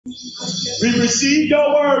We receive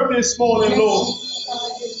your word this morning, Lord.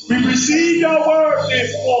 We receive your word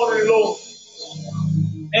this morning, Lord.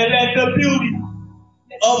 And let the beauty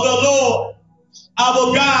of the Lord,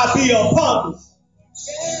 our God, be upon us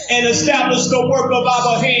and establish the work of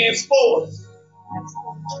our hands for us.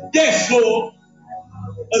 Yes, Lord.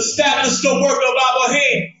 Establish the work of our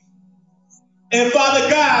hands. And Father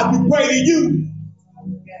God, we pray to you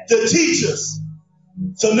to teach us,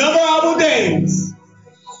 to number our days,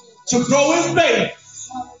 to grow in faith,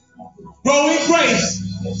 grow in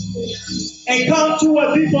grace, and come to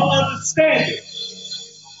a deeper understanding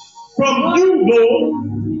from you, Lord.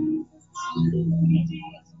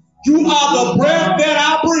 You are the breath that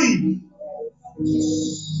I breathe,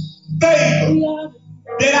 favor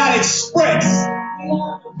that I express,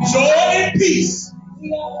 joy and peace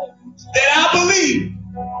that I believe.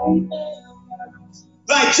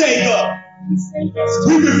 Like Jacob,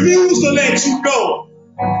 we refuse to let you go.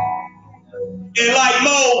 And like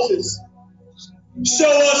Moses,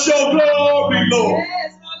 show us your glory, Lord.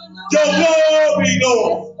 Your glory,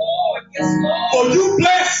 Lord. For you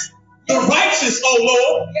bless the righteous, O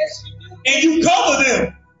Lord, and you cover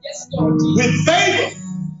them with favor,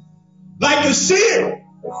 like a shield.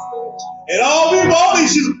 And all we want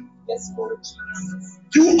is you.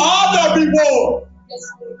 You are the reward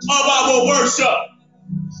of our worship.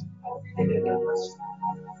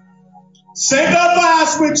 Sanctify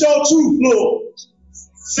us with your truth, Lord.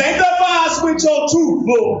 Sanctify us with your truth,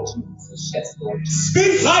 Lord.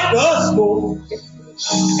 Speak like us, Lord.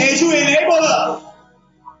 And you enable us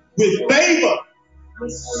with favor,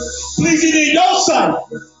 pleasing in your sight,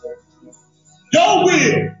 your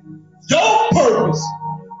will, your purpose,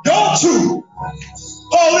 your truth.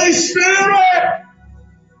 Holy Spirit,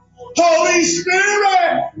 Holy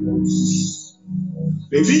Spirit,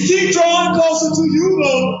 may we keep drawing closer to you,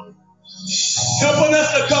 Lord, helping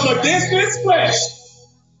us to come against this flesh,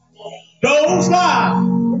 those lies,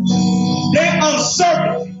 that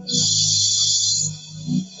uncertainty,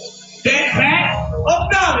 that lack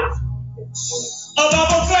of knowledge of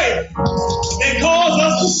our faith that cause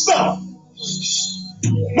us to suffer.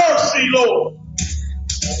 Mercy, Lord.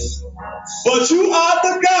 But you are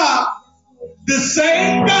the God, the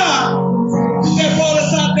same God that brought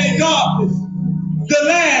us out that darkness the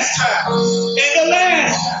last time and the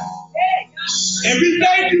last time. And we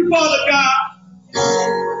thank you, Father God,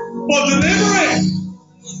 for deliverance,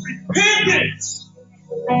 repentance,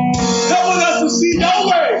 helping us to see your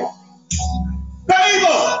way,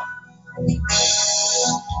 favor.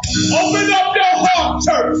 Open up your heart,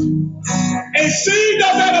 church, and see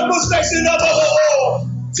the manifestation of our Lord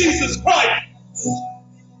Jesus Christ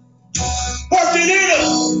working in us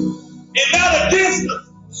and not against us.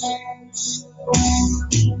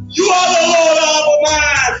 You are the Lord of our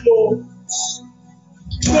minds, Lord.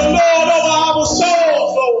 The Lord of our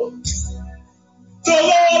souls, Lord. The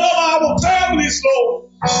Lord of our families,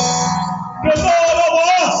 Lord. The Lord of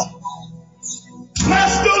us.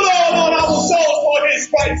 Bless the Lord on our souls for his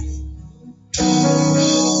grace.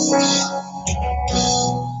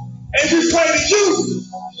 And we pray to you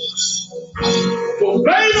for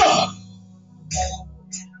favor.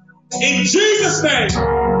 In Jesus' name.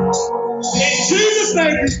 In Jesus'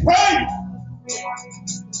 name we pray.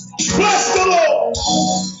 Bless the Lord.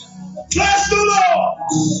 Bless the Lord.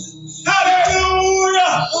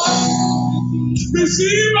 Hallelujah.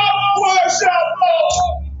 Receive our worship,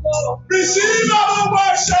 Lord. Receive our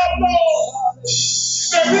worship, Lord.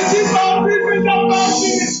 May we keep on reaping your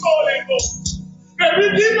mercy this morning, Lord. May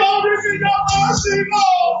we keep on reaping your mercy,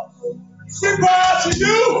 Lord. We cry to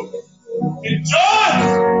you in joy,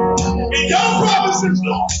 in your promises,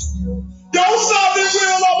 Lord. Your sovereign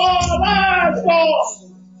will of our lives, Lord.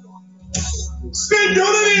 Speak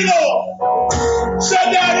unity, Lord.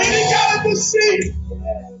 Shut down any kind of deceit,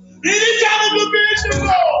 any kind of division,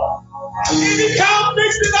 Lord. Any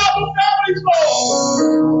conflicts in our families,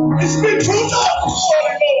 Lord. And speak truth up this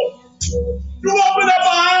morning, Lord. You open up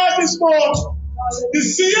our eyes this morning to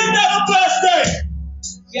see another blessed day.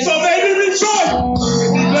 So may we rejoice.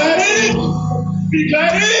 Be glad in it. Be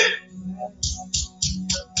glad in it.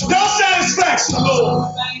 No satisfaction,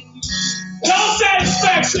 Lord. No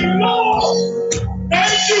satisfaction, Lord.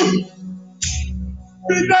 Thank you.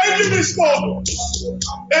 We thank you this morning.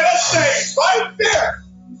 Let us stay right there.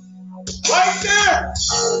 Right there.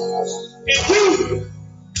 In you.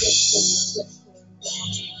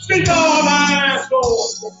 Speak to our minds,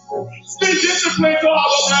 Lord. Speak discipline to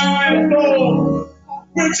our minds, Lord.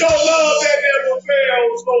 With your love that never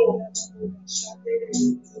fails, Lord.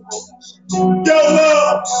 Your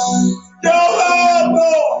love. Your love,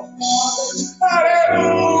 Lord.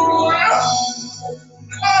 Hallelujah.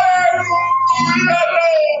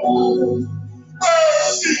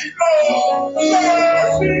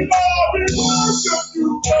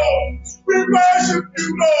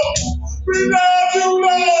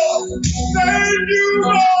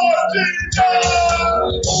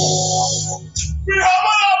 Jesus. We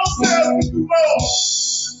humble ourselves to you,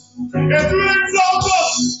 Lord. And you exalt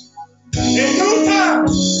us in due time.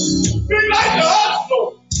 Speak like the us,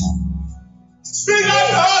 Lord. Speak like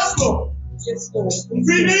the us, Lord. Yes, Lord.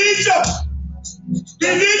 We need you. We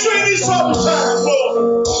need you in these troubled times,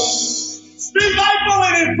 Lord. Speak life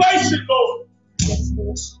over the inflation, Lord. Yes,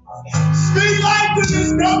 Lord. Speak life to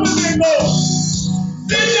this government, Lord.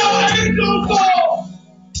 Send your angels, Lord.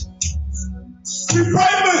 We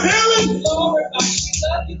pray for healing. Glory, God. We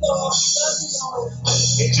love you, Lord. We love you, Lord.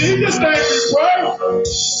 In Jesus' name we pray.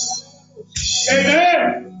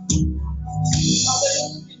 Amen.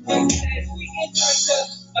 Hallelujah. As we enter into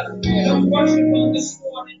a spirit of worship on this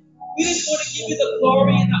morning, we just want to give you the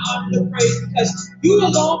glory and the honor and the praise because you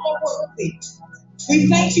alone are worthy. We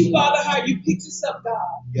thank you, Father, how you picked us up, God.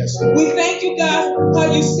 Yes. We thank you, God,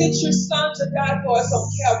 how you sent your son to die for us on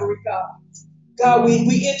Calvary, God. God,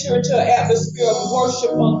 we enter into an atmosphere of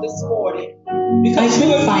worship on this morning. I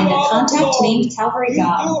couldn't find a contact named Calvary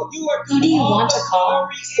God. You are Who do you want to call?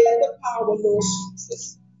 glory and the power, Lord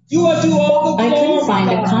Jesus. You are do all the I glory. couldn't find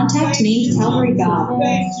a God. contact Thank named you, Calvary Jesus. God.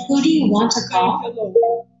 Thank you, Who do you want to Jesus. call? Thank you,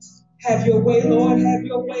 Lord. Have your way, Lord. Have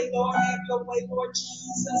your way, Lord. Have your way, Lord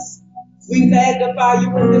Jesus. We magnify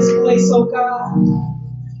you in this place, oh God.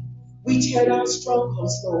 We tear down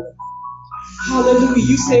strongholds, Lord. Hallelujah.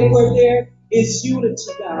 You say where there is unity,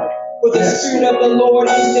 God. Where the Spirit of the Lord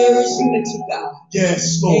is, there is unity, God.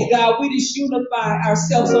 Yes, Lord. And God, we just unify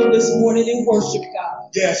ourselves on this morning in worship, God.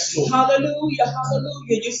 Yes, Lord. Hallelujah,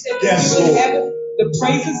 hallelujah. You said Yes, you would Lord. heaven the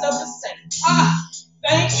praises of the saints. Ah,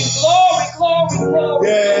 thank you. Glory, glory, glory.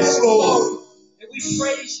 Yes, glory, Lord. glory. And we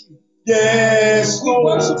praise you. Yes, We Lord.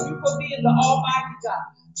 worship you for being the Almighty God.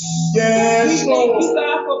 Yes, We thank Lord. you,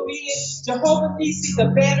 God, for being Jehovah Nissi, the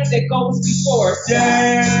banner that goes before us. God.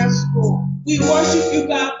 Yes, Lord. We worship you,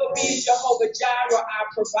 God, for being Jehovah Jireh, our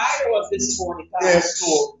provider of this morning, God. Yes,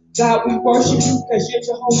 Lord. God, we worship you because you're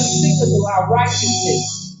Jehovah Sikkenu, our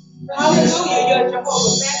righteousness. Hallelujah, you're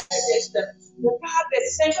Jehovah Methodist, the God that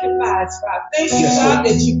sanctifies, God. Thank you, Yes, God, Lord.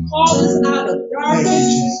 that you call us out of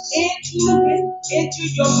darkness into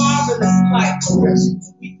your marvelous light.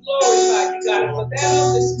 Yes. We glorify you, God. And for that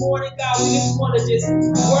on this morning, God, we just want to just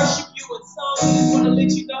worship you in song. We just want to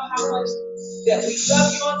let you know how much that we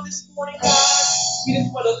love you on this morning, God. We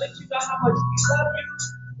just want to let you know how much we love you.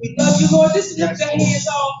 We love you, Lord. Just lift your hands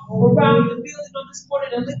all around the building on this morning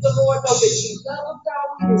and let the Lord know that you love him, God.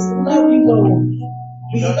 We just love you, Lord.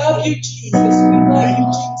 We love you, Jesus. We love you,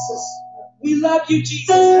 Jesus. We love you, Jesus.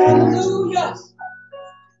 Hallelujah.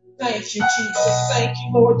 Thank you, Jesus. Thank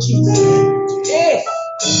you, Lord Jesus. Yes.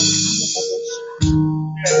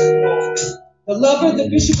 The lover, the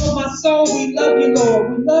bishop of my soul, we love you,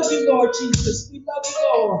 Lord. We love you, Lord Jesus. We love you,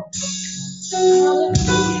 Lord.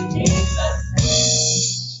 Hallelujah, Jesus.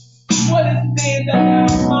 What is man that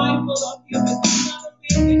thou art mindful of him, and the Son of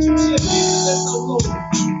Man that you should visit us, O Lord?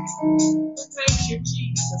 Thank you,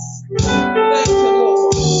 Jesus. Thank you,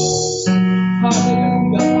 Lord.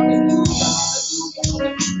 Hallelujah, hallelujah, hallelujah,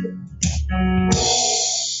 hallelujah.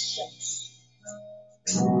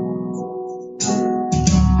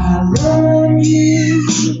 I love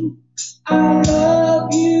you. I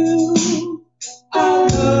love you. I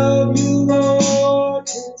love you, Lord,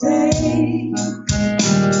 today.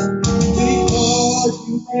 Because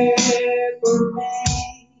you care for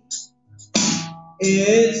me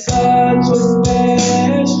in such a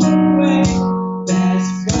special way. That's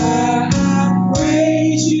why I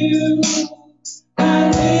praise you. I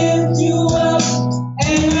lift you up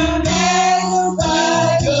and I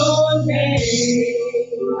magnify your name.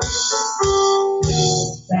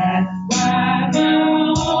 That's why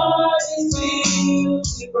my heart is filled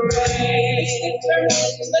with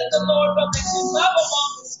praise. Let the Lord know that you love him on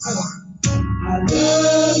this morning. I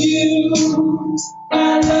love you.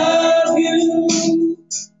 I love you.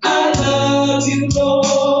 I love you,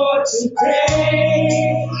 Lord,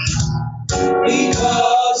 today.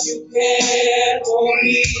 Because you care for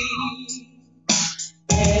me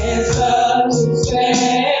in such a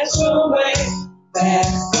special way.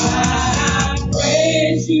 That's why I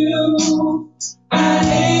praise you. I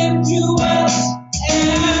lift you up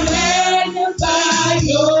and I magnify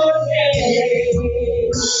your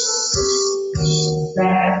name.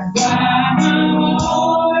 That's why my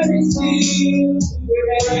heart is filled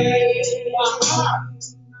with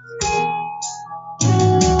praise.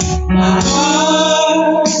 My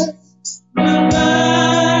heart, my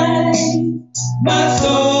mind,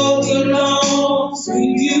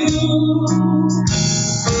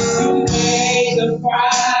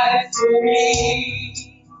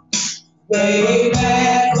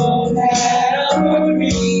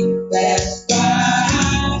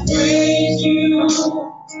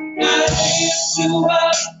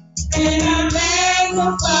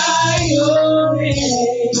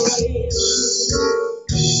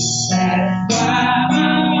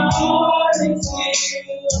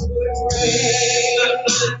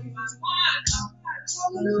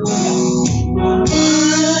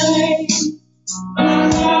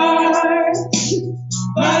 My heart,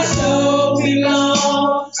 my soul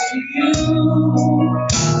belongs to you.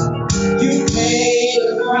 You paid the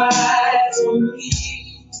price for me.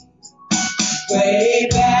 Way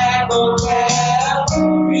back on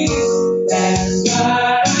Calvary. That's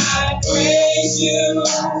why I praise you.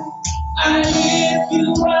 I lift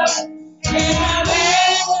you up and I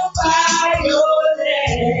magnify your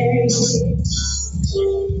name.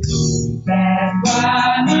 That's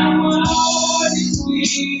why my heart is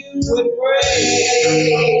filled with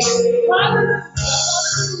praise.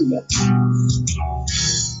 Hallelujah.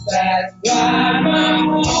 That's why my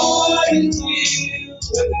heart is filled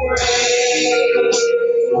with praise.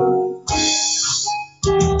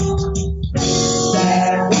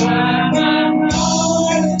 That's why my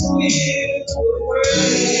heart is filled with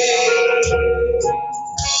praise.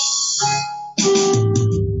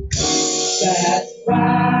 That's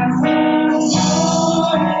why my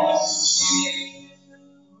heart is filled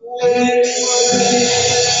with praise.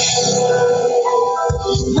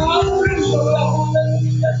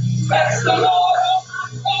 Hallelujah. Bless the Lord, oh my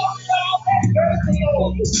soul, and all that mercy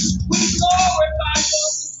on you. We glorify you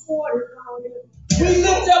this morning. We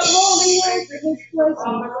lift up holy hands in this place.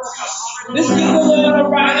 This people that are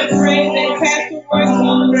around and praise and pass the word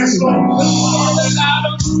on us. Father God,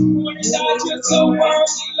 on this morning, God, you're so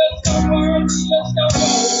worthy, you're so worthy, you're so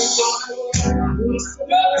worthy. You're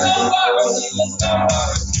so worthy, you're so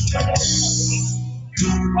worthy.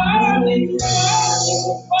 Worthy, worthy,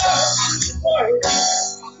 worthy.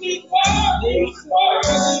 He's worthy, he's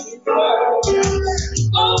worthy, he's worthy.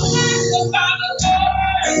 Oh, magnify the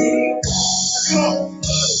Lord. Oh,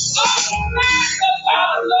 magnify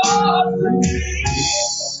the Lord.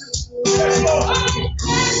 Oh,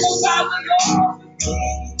 magnify the Lord.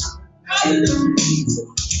 Hallelujah.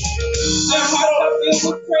 Our hearts are filled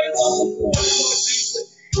with praise on the floor, Lord Jesus.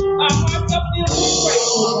 Our hearts are filled with praise,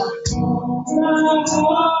 Lord. My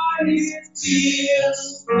heart is filled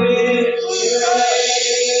with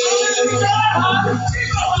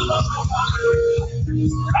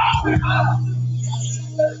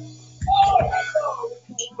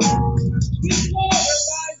we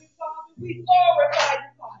glorify you, Father. We glorify you,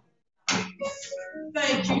 Father.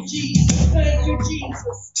 Thank you, Jesus. Thank you,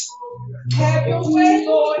 Jesus. Have your way,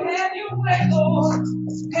 Lord. Have your way, Lord.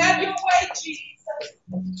 Have your way, Jesus.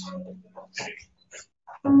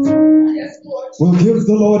 Yes, Lord. Well, give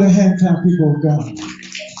the Lord a hand clap, people of God.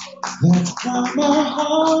 That's why my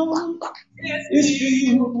heart is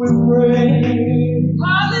filled with praise.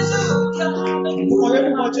 Hallelujah. Come on,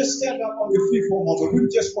 everyone, just stand up on your feet for a moment. We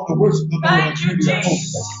just want to worship the Lord. Thank you,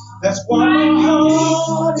 Jesus. That's why my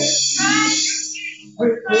heart is filled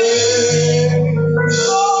with praise.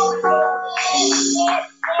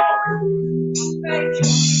 Thank you.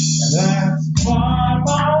 That's why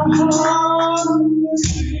my heart is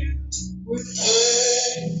filled with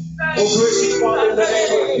praise. Oh, gracious Father, in the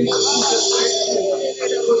name of Jesus,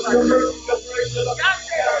 with your mercy, your grace, and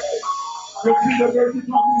your Peter mercy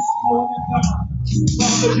come this morning, God.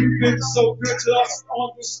 Father, you've been so good to us on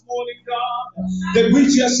this morning, God, that we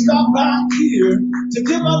just stopped out here to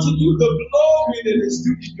give unto you the glory that is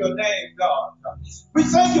due to your name, God. We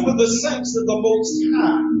thank you for the saints of the Most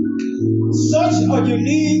High. Such a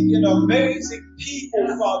unique and amazing people,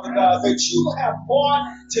 Father God, that you have brought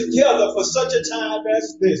together for such a time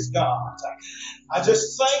as this, God. I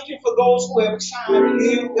just thank you for those who have chimed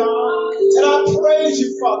in, God. And I praise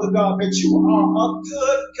you, Father God, that you are a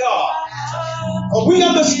good God. We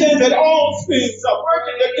understand that all things are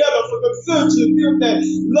working together for the good to them that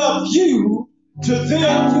love you, to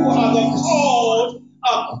them who are the called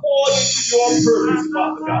according to your purpose,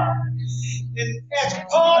 Father God. And as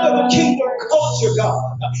part of the kingdom culture,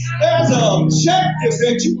 God, there's an objective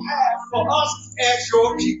that you have for us as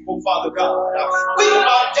your people, Father God. We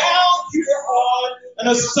are down here on an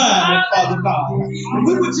assignment, Father God. And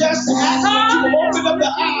we would just ask that you open up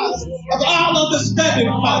the eyes of our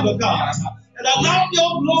understanding, Father God. And allow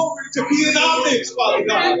your glory to be in our midst, Father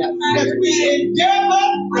God, as we endeavor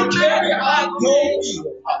to carry out your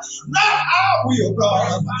will. Not our will,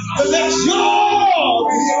 God, but let your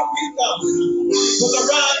will be done. For the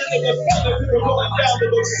rising of the sun and people going down to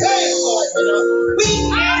the same, Lord, we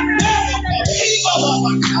endeavor,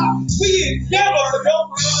 we endeavor for your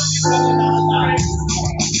will to be done in our lives.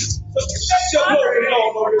 So let your glory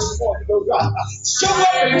on this morning, oh God. Show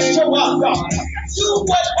up and show out, God. Do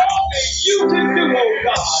what only you can do, oh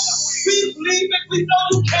God. We believe it, we know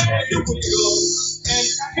you can and you will. And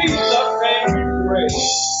Jesus' name we pray.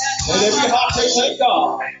 And every heart say, thank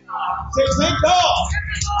God. Say, thank God.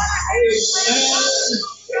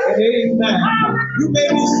 You may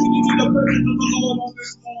be seated in the presence of the Lord on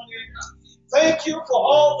this morning. Thank you for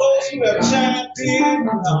all those who have chimed in.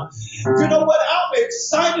 You know what? I'm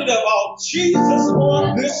excited about Jesus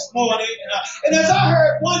on this morning. And as I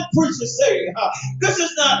heard one preacher say, this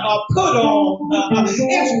is not a put on,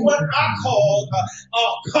 it's what I call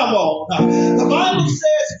a come on. The Bible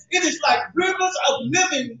says it is like rivers of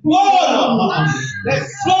living water that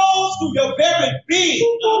flows through your very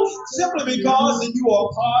being, simply because you are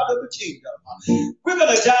part of the kingdom. We're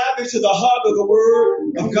going to dive into the heart of the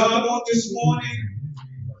Word of God on this morning.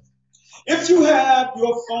 If you have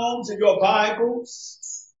your phones and your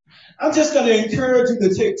Bibles, I'm just going to encourage you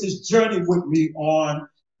to take this journey with me on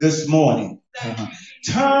this morning.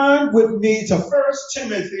 Turn with me to 1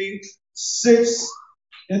 Timothy 6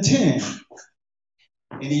 and 10.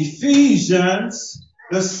 In Ephesians,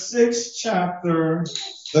 the 6th chapter,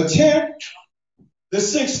 the 10th, the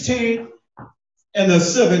 16th, and the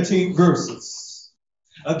 17th verses.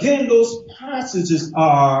 Again, those passages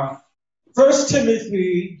are 1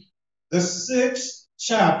 Timothy, the 6th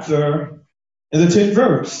chapter, and the 10th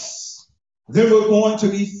verse. Then we're going to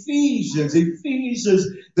Ephesians, the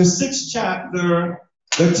 6th chapter,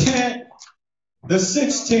 the 10th, the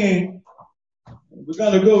 16th. We're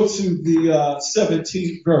going to go to the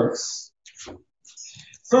 17th verse.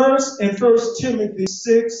 First, in 1 Timothy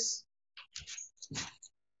 6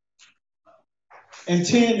 and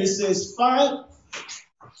 10, it says, fight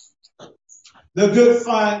the good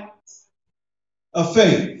fight of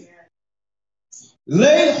faith.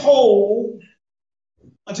 Lay hold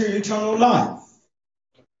unto eternal life.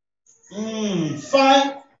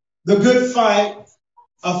 Fight the good fight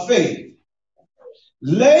of faith.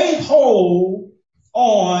 Lay hold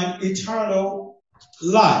on eternal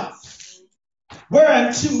life,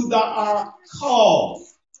 whereunto thou art called,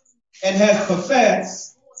 and hast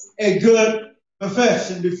professed a good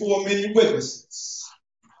profession before many witnesses.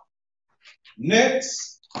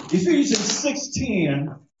 Next, Ephesians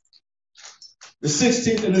 6:10, the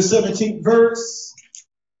 16th and the 17th verse,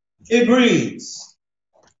 it reads,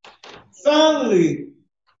 finally,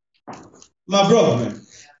 my brethren,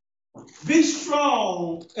 be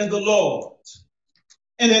strong in the Lord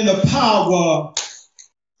and in the power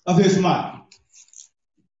of his might.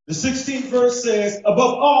 The 16th verse says,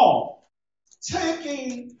 above all,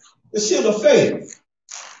 taking the shield of faith,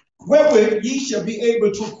 wherewith ye shall be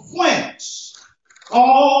able to quench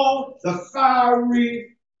all the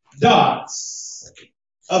fiery darts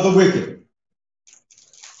of the wicked.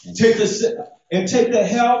 And take the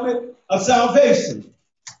helmet of salvation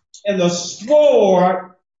and the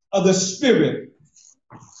sword of the Spirit,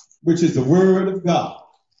 which is the word of God.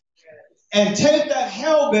 And take the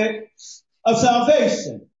helmet of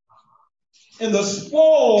salvation and the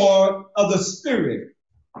sword of the Spirit,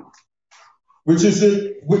 which is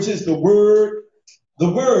the word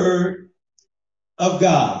of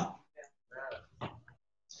God.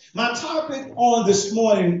 My topic on this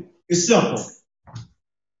morning is simple.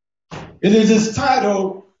 It is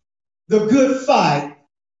titled, The Good Fight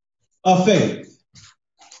of Faith.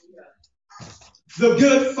 The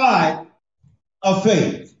Good Fight of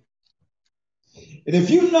Faith. And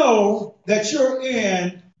if you know that you're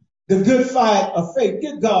in the good fight of faith,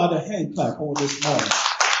 give God a hand clap on this morning.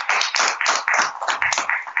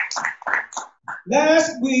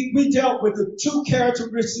 Last week, we dealt with the two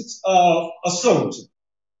characteristics of a soldier.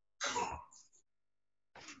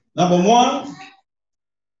 Number one,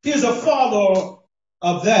 he's a follower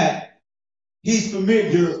of that. He's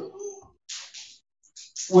familiar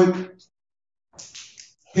with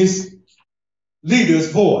his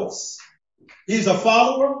leader's voice. He's a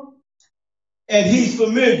follower, and he's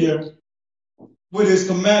familiar with his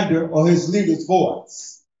commander or his leader's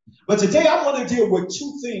voice. But today, I want to deal with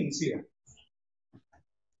two things here.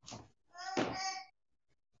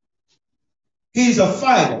 He's a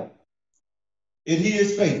fighter, and he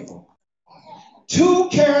is faithful. Two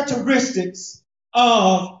characteristics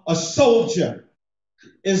of a soldier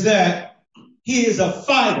is that he is a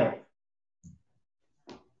fighter,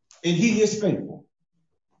 and he is faithful.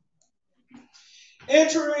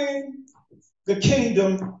 Entering the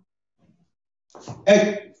kingdom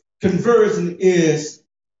at conversion is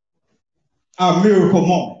our miracle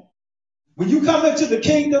moment. When you come into the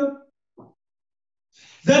kingdom,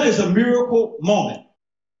 that is a miracle moment.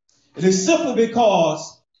 It is simply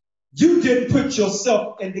because you didn't put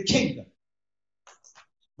yourself in the kingdom,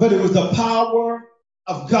 but it was the power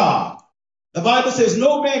of God. The Bible says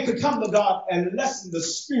no man could come to God unless the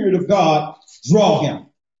Spirit of God draw him.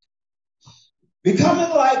 Becoming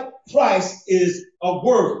like Christ is a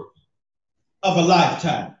work of a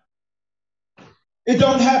lifetime. It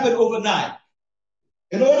don't happen overnight.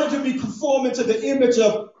 in order to be conformed into the image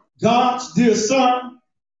of God's dear Son,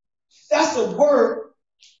 that's the work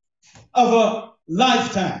of a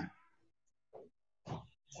lifetime.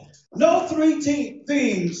 No three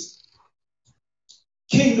things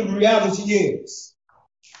kingdom reality is.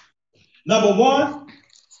 Number one,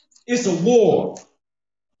 it's a war.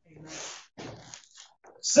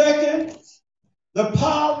 Second, the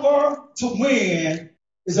power to win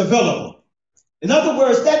is available. In other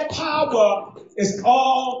words, that power is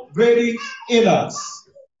already in us.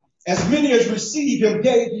 As many as received him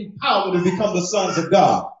gave you power to become the sons of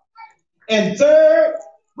God. And third,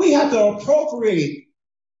 we have to appropriate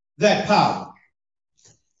that power.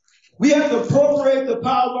 We have to appropriate the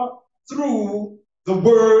power through the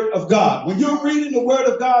Word of God. When you're reading the Word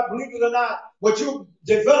of God, believe it or not, what you're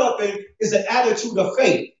developing is an attitude of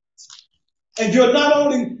faith. And you're not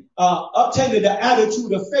only obtaining the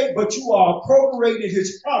attitude of faith, but you are appropriating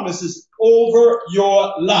his promises over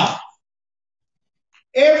your life.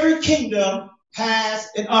 Every kingdom has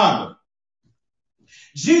an army.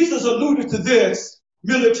 Jesus alluded to this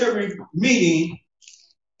military meeting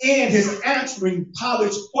in his answering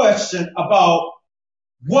Pilate's question about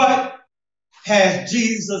what has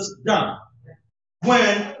Jesus done.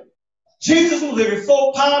 When Jesus was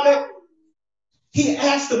before Pilate, he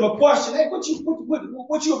asked him a question. Hey, what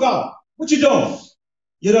you about? What you doing?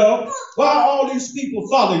 You know, why are all these people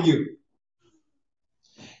following you?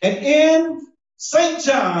 And in St.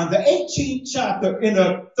 John, the 18th chapter, in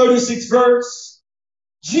the 36th verse,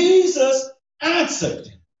 Jesus answered,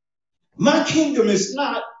 my kingdom is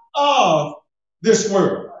not of this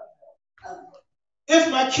world.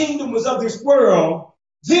 If my kingdom was of this world,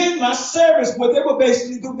 then my servants, what they would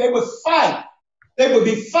basically do, they would fight. They would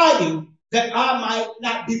be fighting that I might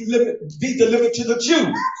not be delivered to the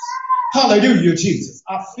Jews. Hallelujah, Jesus.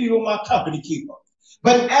 I feel my company keeper.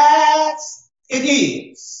 But as it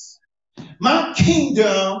is, my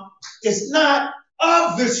kingdom is not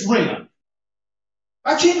of this realm.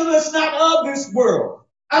 My kingdom is not of this world.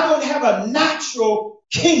 I don't have a natural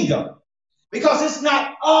kingdom because it's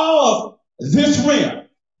not of this realm.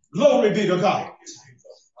 Glory be to God.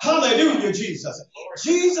 Hallelujah, Jesus.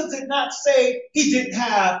 Jesus did not say he didn't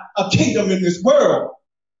have a kingdom in this world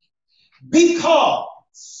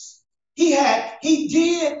because he had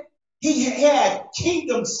kingdom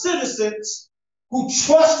citizens who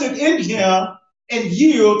trusted in him and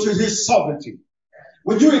yield to his sovereignty.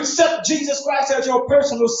 When you accept Jesus Christ as your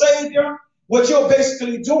personal Savior, what you're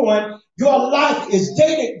basically doing, your life is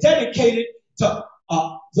dedicated to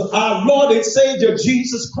our Lord and Savior,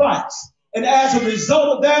 Jesus Christ. And as a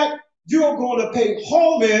result of that, you're going to pay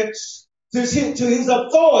homage to his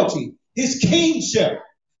authority, his kingship.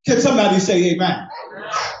 Can somebody say amen?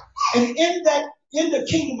 And in the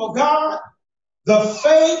kingdom of God, the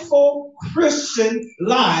faithful Christian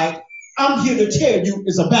life, I'm here to tell you,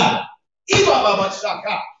 is a battle. I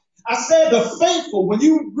said the faithful, when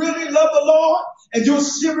you really love the Lord and you're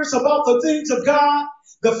serious about the things of God,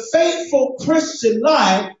 the faithful Christian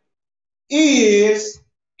life is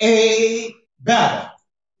a battle.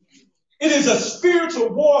 It is a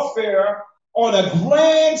spiritual warfare on a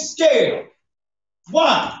grand scale.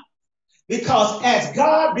 Why? Because as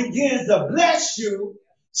God begins to bless you,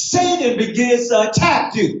 Satan begins to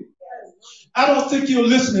attack you. I don't think you're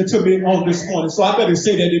listening to me on this morning, so I better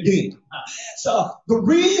say that again. So the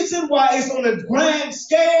reason why it's on a grand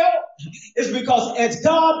scale is because as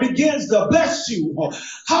God begins to bless you,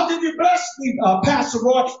 how did he bless me, Pastor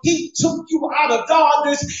Roy? He took you out of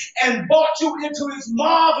darkness and brought you into his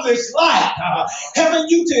marvelous light, helping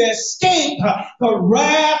you to escape the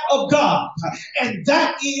wrath of God. And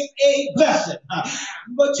that is a blessing.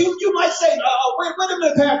 But you might say, wait a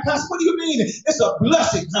minute, Pastor, what do you mean? It's a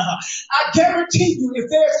blessing. I guarantee you, if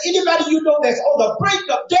there's anybody you know that's on the brink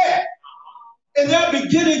of death, and they're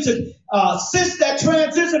beginning to sense that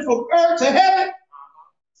transition from earth to heaven,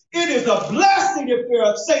 it is a blessing if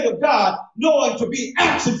they're a saint of God, knowing to be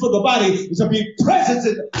absent for the body is to be present is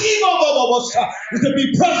to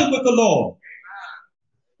be present with the Lord.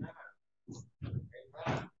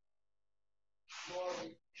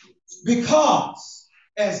 Because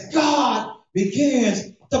as God begins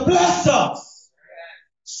to bless us,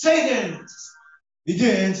 Satan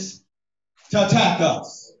begins to attack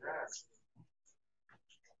us.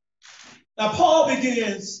 Now, Paul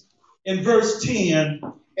begins in verse 10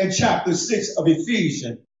 in chapter 6 of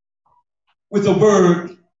Ephesians with the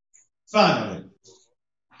word finally.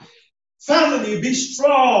 Finally, be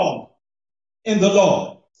strong in the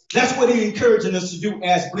Lord. That's what he's encouraging us to do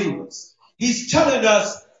as believers. He's telling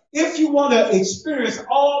us, if you want to experience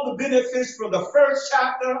all the benefits from the first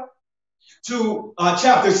chapter to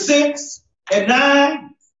chapter 6, At 9,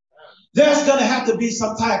 there's going to have to be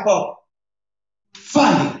some type of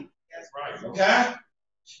fighting. That's right. Okay?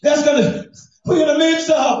 We're in the midst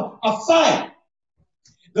of a fight.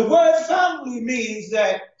 The word family means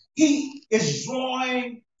that he is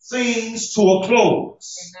drawing things to a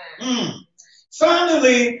close.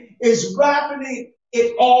 Family is wrapping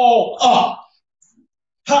it all up.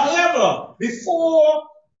 However, before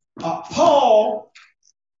Paul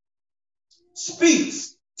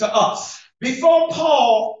speaks to us, before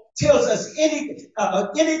Paul tells us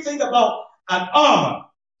anything about an armor,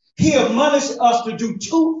 he admonishes us to do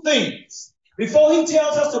 2 things. Before he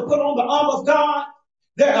tells us to put on the armor of God,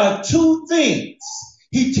 there are 2 things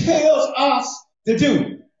he tells us to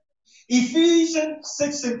do. Ephesians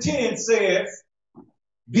 6:10 says,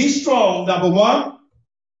 be strong, number 1.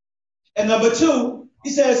 And number 2, he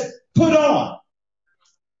says, put on.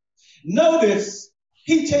 Notice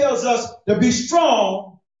he tells us to be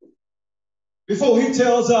strong before he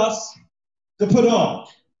tells us to put on.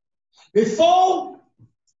 Before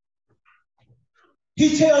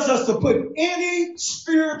he tells us to put any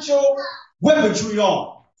spiritual weaponry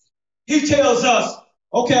on, he tells us,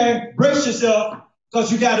 okay, brace yourself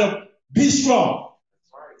because you got to be strong.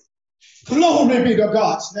 Glory be to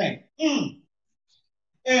God's name.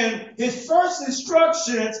 And his first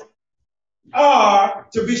instructions are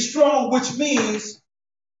to be strong, which means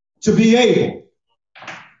to be able.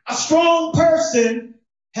 A strong person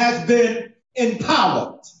has been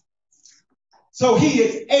empowered. So he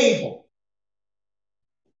is able.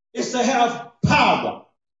 It's to have power.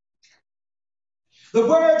 The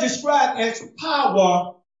word described as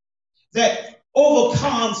power that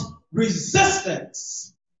overcomes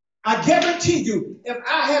resistance. I guarantee you, if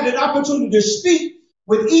I had an opportunity to speak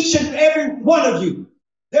with each and every one of you,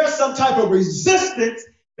 there's some type of resistance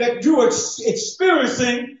that you're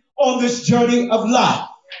experiencing on this journey of life.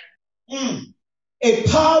 A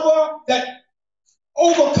power that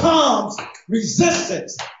overcomes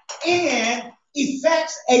resistance and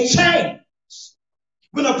effects a change.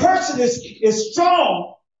 When a person is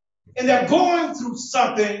strong and they're going through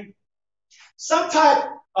something, some type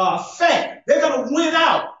of effect, they're going to win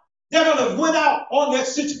out. They're going to win out on that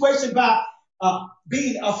situation by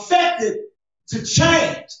being affected to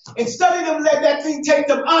change. Instead of them let that thing take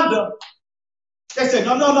them under, they say,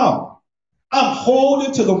 no. I'm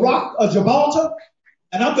holding to the rock of Gibraltar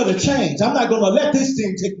and I'm going to change. I'm not going to let this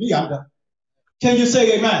thing take me under. Can you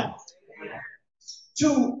say amen?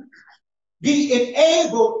 To be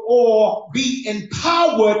enabled or be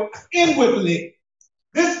empowered inwardly.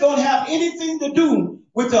 This don't have anything to do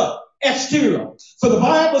with the exterior. So the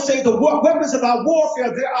Bible says the weapons of our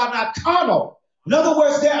warfare, they are not carnal. In other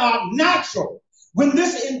words, they are natural. When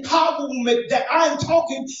this empowerment that I'm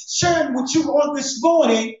sharing with you on this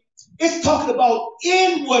morning, it's talking about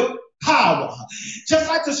inward power. Just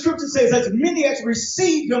like the scripture says, as many as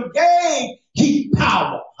received him gave he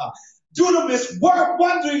power. Dunamis,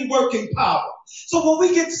 wondering working power. So when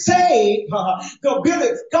we get saved, the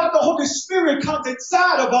ability, God the Holy Spirit comes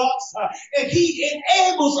inside of us and he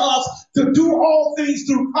enables us to do all things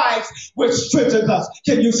through Christ, which strengthens us.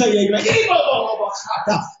 Can you say amen?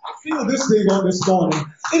 I feel this thing on this morning.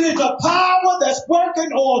 It is a power that's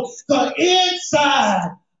working on the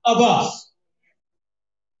inside of us.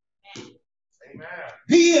 Amen.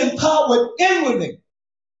 Be empowered inwardly.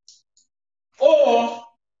 Or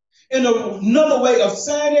in another way of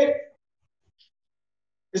saying it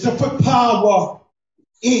is to put power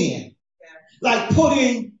in. Like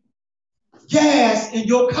putting gas in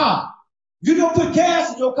your car. If you don't put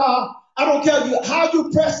gas in your car, I don't care how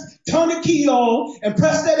you turn the key on and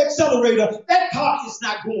press that accelerator, that car is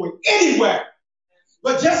not going anywhere.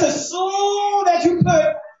 But just as soon as you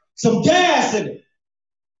put some gas in it,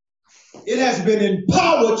 it has been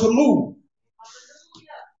empowered to move.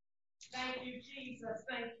 Thank you, Jesus.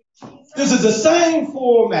 Thank you. This is the same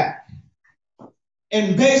format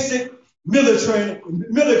in basic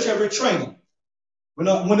military training. When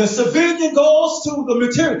a civilian goes to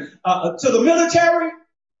the military,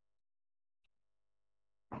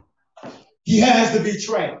 he has to be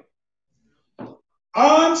trained.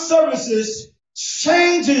 Armed services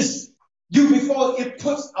changes you before it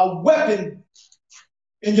puts a weapon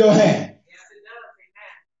in your hand.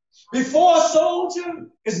 Before a soldier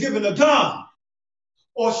is given a gun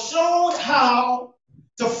or shown how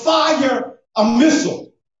to fire a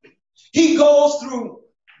missile, he goes through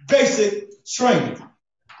basic training.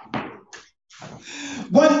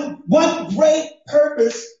 One great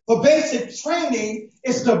purpose for basic training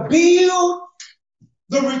is to build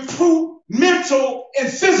the recruit mental and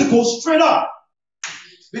physical strength up,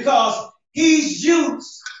 because he's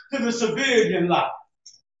used to the civilian life.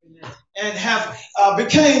 and have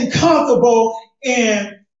became comfortable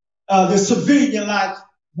in the civilian-like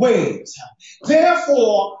ways.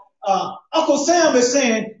 Therefore, Uncle Sam is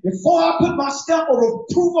saying, before I put my stamp of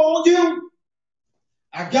approval on you,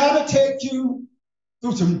 I got to take you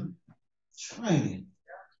through some training.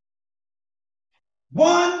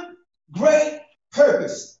 One great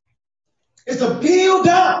purpose is to build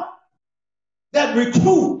up that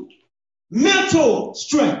recruit mental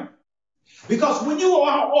strength. Because when you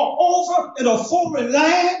are over in a foreign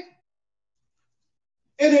land,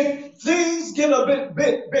 and if things get a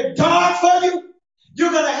bit dark for you,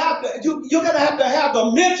 you're gonna have to have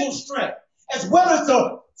the mental strength as well as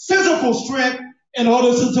the physical strength in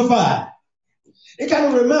order to survive. It kind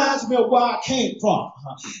of reminds me of where I came from.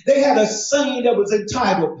 They had a saying that was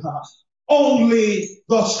entitled, "Only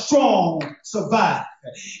the strong survive.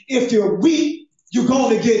 If you're weak, you're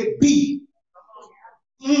going to get beat."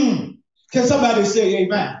 Can somebody say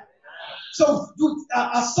amen? So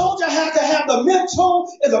a soldier had to have the mental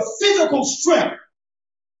and the physical strength.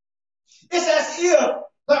 It's as if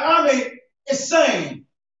the army is saying,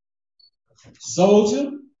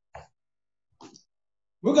 "Soldier,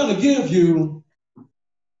 we're going to give you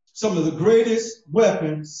some of the greatest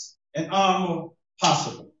weapons and armor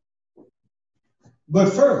possible.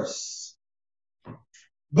 But first,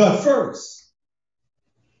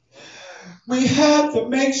 we have to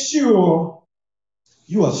make sure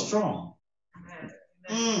you are strong."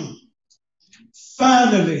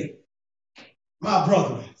 Finally, my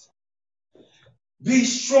brethren, be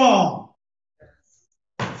strong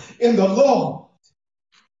in the Lord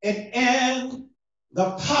and in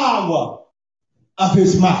the power of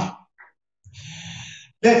his might.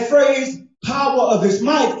 That phrase, power of his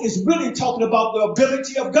might, is really talking about the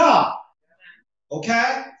ability of God.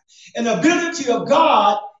 Okay? And the ability of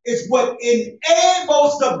God is what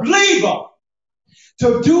enables the believer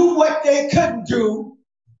to do what they couldn't do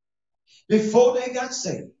before they got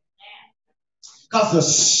saved. Because the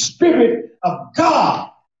Spirit of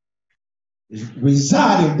God is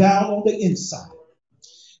residing down on the inside.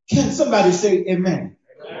 Can somebody say amen?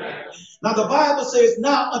 Amen. Now the Bible says,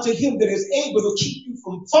 "Now unto him that is able to keep you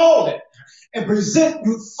from falling and present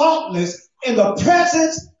you faultless in the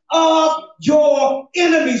presence of your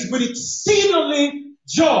enemies with exceedingly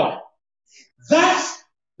joy." That's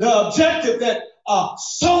the objective that a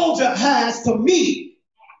soldier has to meet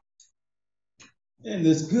in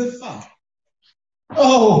this good fight.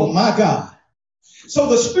 Oh my God. So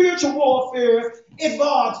the spiritual warfare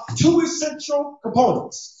involves two essential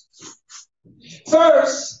components.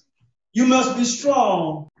 First, you must be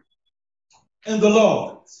strong in the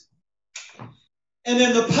Lord and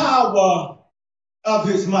in the power of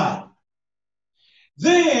his might.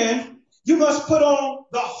 Then you must put on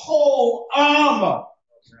the whole armor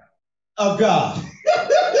of God.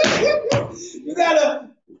 You gotta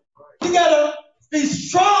be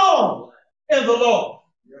strong in the Lord.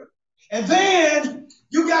 And then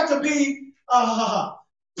you got to be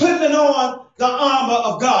putting on the armor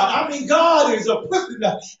of God. I mean, God is equipping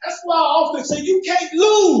us. That's why I often say you can't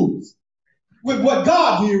lose with what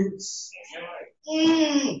God uses.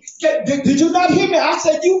 Did you not hear me? I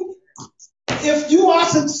said if you are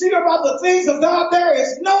sincere about the things of God, there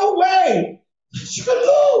is no way you can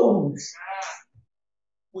lose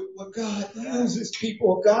with what God uses,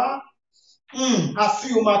 people of God. I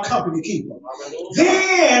feel my company keeper.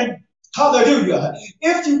 Then, hallelujah,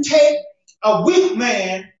 if you take a weak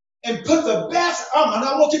man and put the best armor, and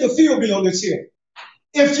I want you to feel me on this here.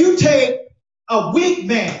 If you take a weak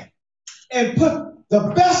man and put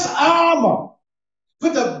the best armor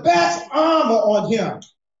on him,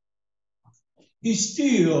 he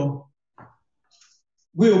still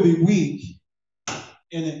will be weak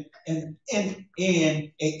and an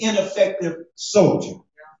ineffective soldier.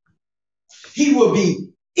 He will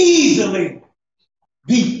be easily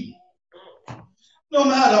beaten, no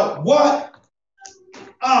matter what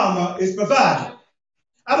armor is provided.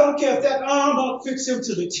 I don't care if that armor fits him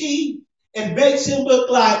to the T and makes him look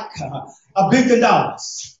like $1 billion.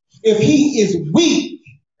 If he is weak,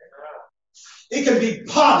 it can be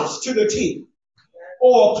polished to the T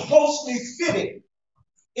or closely fitted,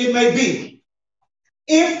 it may be.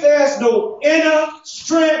 If there's no inner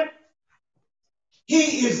strength,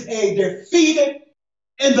 he is a defeated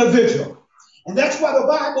individual. And that's why the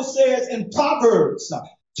Bible says in Proverbs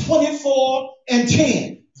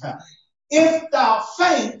 24:10, if thou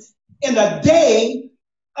faint in the day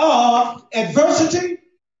of adversity,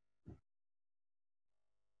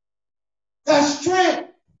 thy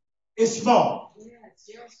strength is small.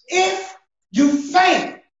 If you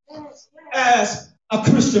faint as a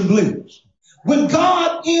Christian believer, When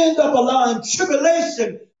God ends up allowing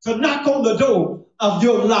tribulation to knock on the door of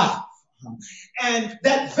your life, and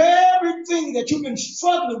that very thing that you've been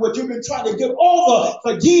struggling with, you've been trying to get over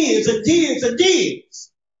for years and years and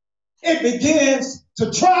years, it begins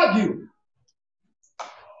to try you.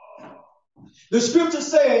 The scripture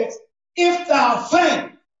says, if thou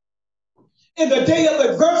faint in the day of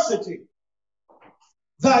adversity,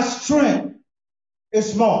 thy strength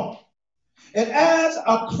is small. And as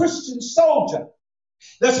a Christian soldier,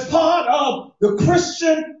 that's part of the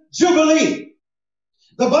Christian Jubilee.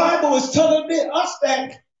 The Bible is telling us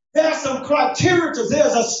that there's some criteria,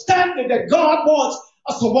 there's a standard that God wants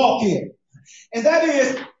us to walk in. And that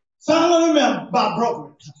is, finally remember, my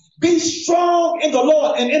brethren, be strong in the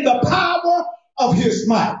Lord and in the power of his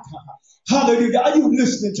might. Hallelujah. Are you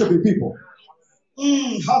listening to me, people?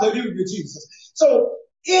 Hallelujah, Jesus. So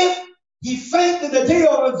if he fainted in the day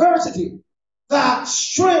of adversity, thy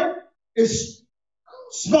strength is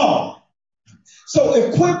small. So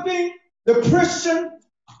equipping the Christian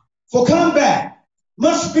for combat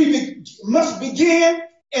must begin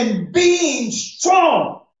in being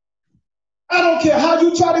strong. I don't care how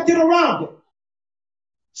you try to get around it.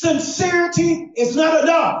 Sincerity is not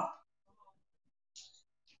enough.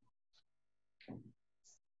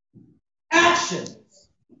 Actions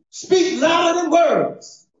speak louder than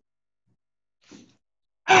words.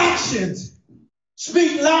 Actions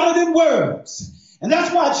speak louder than words. And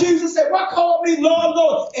that's why Jesus said, why call me Lord,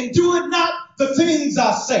 Lord, and do it not the things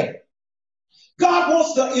I say? God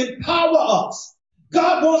wants to empower us.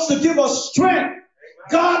 God wants to give us strength.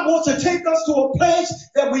 God wants to take us to a place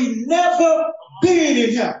that we never been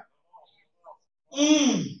in him.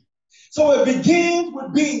 So it begins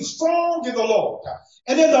with being strong in the Lord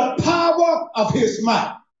and in the power of his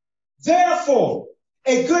might. Therefore,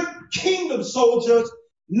 a good kingdom soldier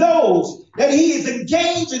knows that he is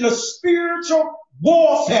engaged in a spiritual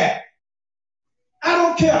warfare. I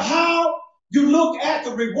don't care how you look at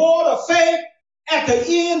the reward of faith, at the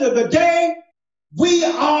end of the day, we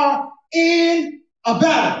are in a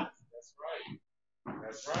battle. That's right.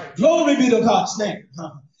 That's right. Glory be to God's name.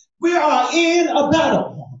 We are in a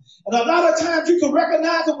battle. And a lot of times you can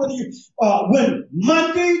recognize it when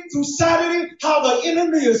Monday through Saturday, how the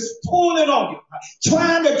enemy is pulling on you,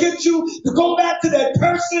 trying to get you to go back to that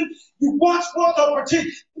person you once was or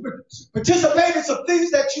participate in some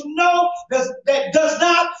things that you know that does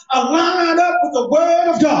not align up with the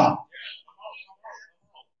word of God.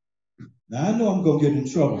 Now, I know I'm going to get in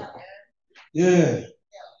trouble. Yeah.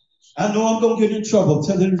 I know I'm going to get in trouble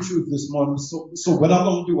telling the truth this morning. So what I'm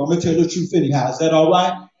going to do, I'm going to tell the truth anyhow. Is that all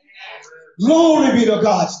right? Glory be to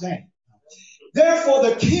God's name. Therefore,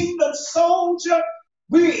 the kingdom soldier,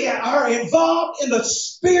 we are involved in the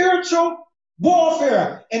spiritual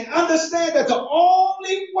warfare and understand that the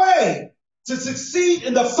only way to succeed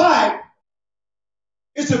in the fight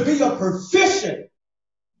is to be a proficient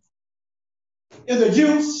in the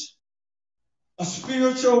use of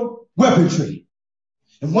spiritual weaponry.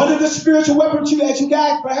 And one of the spiritual weaponry, as you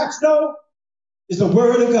guys perhaps know, is the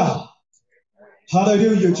word of God.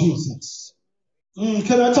 Hallelujah, Jesus.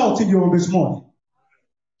 Can I talk to you on this morning?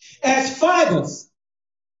 As fighters,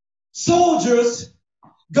 soldiers,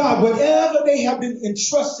 God, whatever they have been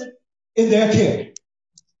entrusted in their care,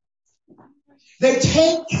 they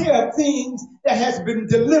take care of things that has been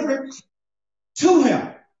delivered to him.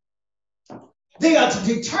 They are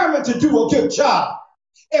determined to do a good job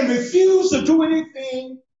and refuse to do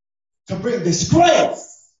anything to bring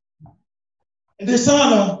disgrace and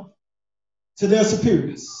dishonor to their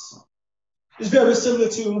superiors. It's very similar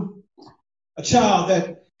to a child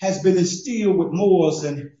that has been instilled with morals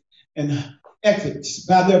and ethics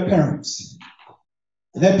by their parents.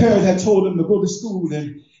 And that parent had told them to go to school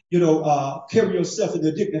and, carry yourself in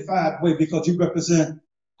a dignified way because you represent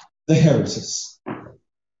the heresies.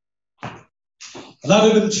 A lot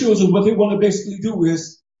of them children, what they want to basically do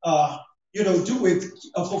is,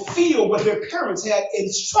 fulfill what their parents had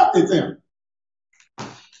instructed them.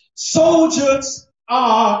 Soldiers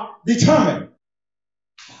are determined.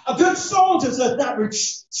 A good soldier does not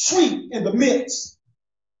retreat in the midst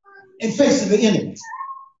in facing the enemy.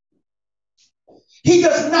 He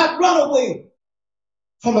does not run away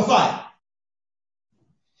from the fight.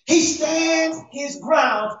 He stands his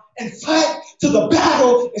ground and fight till the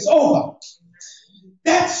battle is over.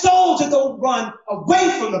 That soldier don't run away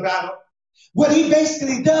from the battle. What he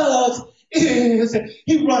basically does is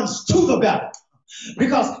he runs to the battle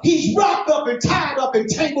because he's wrapped up and tied up and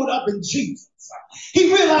tangled up in Jesus.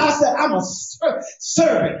 He realized that I'm a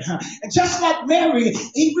servant. And just like Mary,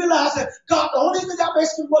 he realized that God, the only thing I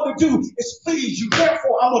basically want to do is please you.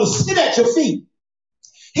 Therefore, I'm going to sit at your feet.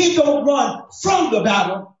 He don't run from the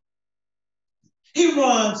battle. He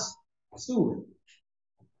runs through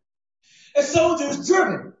it. A soldier is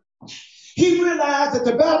driven. He realized that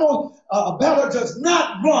the battle does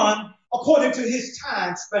not run according to his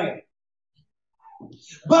time span.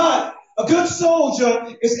 But a good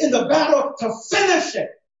soldier is in the battle to finish it.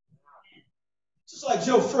 Just like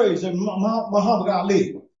Joe Frazier and Muhammad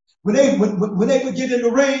Ali. When they would get in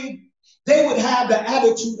the ring, they would have the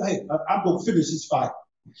attitude, hey, I'm going to finish this fight.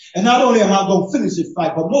 And not only am I going to finish this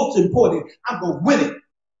fight, but most importantly, I'm going to win it.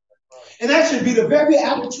 And that should be the very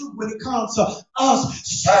attitude when it comes to us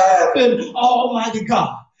serving Almighty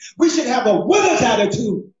God. We should have a winner's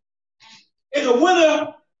attitude. And the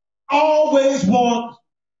winner always wants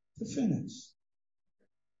to finish.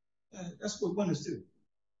 That's what winners do.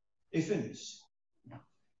 They finish.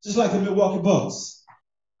 Just like the Milwaukee Bucks.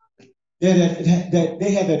 They had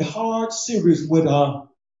that hard series with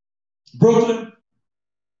Brooklyn.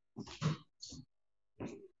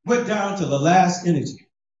 Went down to the last inning.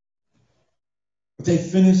 But they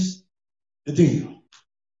finished the deal.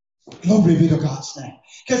 Glory be to God's name.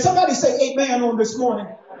 Can somebody say amen on this morning?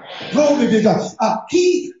 Glory be to God.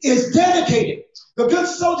 He is dedicated. The good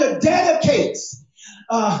soldier dedicates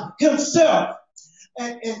himself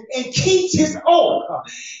and keeps his oath.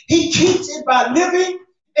 He keeps it by living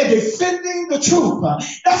and defending the truth.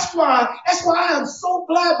 That's why I am so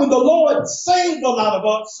glad when the Lord saved a lot of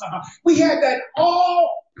us. We had that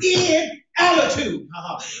all-in attitude.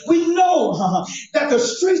 We know that the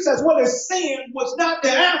streets as well as sin was not the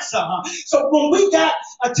answer. So when we got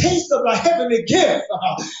a taste of a heavenly gift,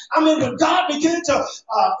 when God began to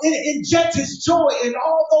inject his joy in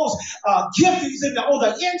all those giftings on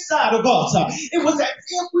the inside of us, it was as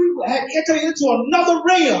if we had entered into another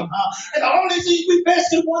realm. And the only thing we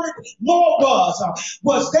basically wanted more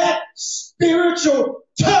was that spiritual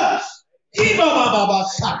touch.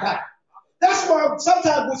 That's why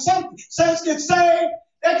sometimes when some saints get saved,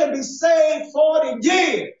 they can be saved 40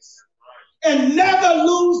 years and never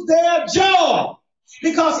lose their joy.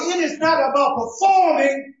 Because it is not about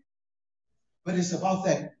performing, but it's about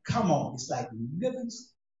that, come on, it's like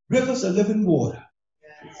rivers of living water.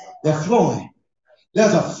 They're flowing.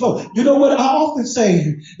 There's a flow. You know what I often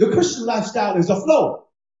say? The Christian lifestyle is a flow.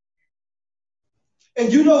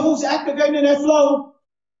 And you know who's activating that flow?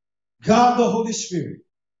 God the Holy Spirit.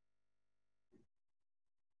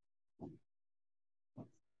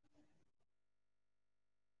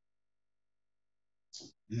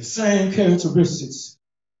 And the same characteristics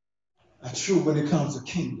are true when it comes to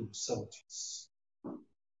kingdom soldiers.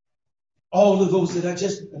 All of those that I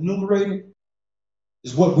just enumerated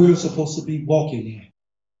is what we're supposed to be walking in.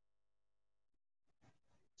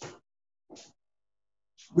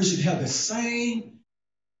 We should have the same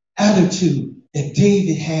attitude that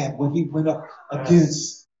David had when he went up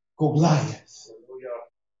against Goliath.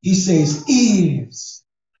 He says, is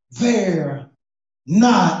there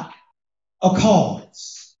not a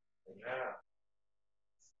cause?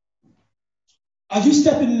 Are you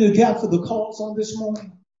stepping in the gap for the cause on this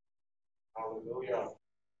morning? Hallelujah.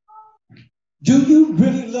 Do you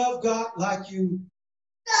really love God like you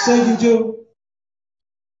say you do?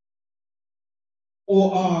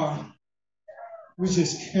 Or are we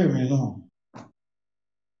just carrying on?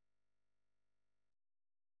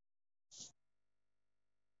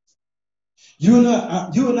 You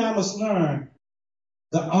and I must learn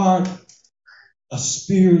the art of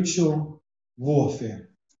spiritual warfare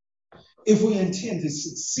if we intend to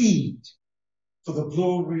succeed for the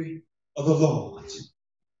glory of the Lord.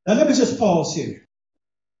 Now let me just pause here.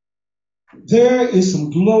 There is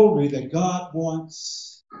some glory that God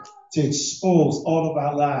wants to expose all of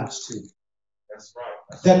our lives to. That's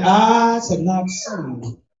right. That eyes have not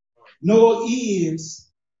seen, nor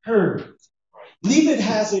ears heard. Neither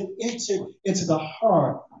has it entered into the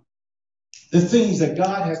heart the things that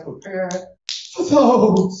God has prepared for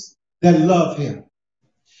those that love him.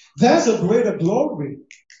 There's a greater glory,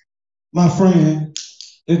 my friend,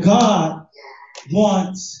 that God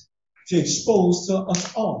wants to expose to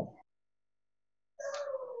us all.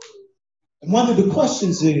 And one of the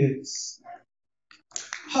questions is,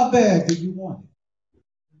 how bad do you want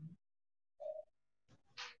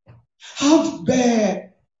it? How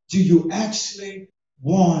bad do you actually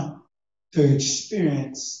want to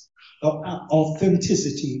experience the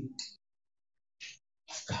authenticity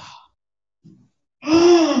of God?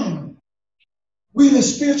 We're in a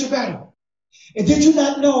spiritual battle. And did you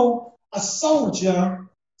not know a soldier,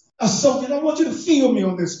 and I want you to feel me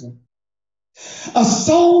on this one. A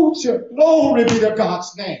soldier, glory be to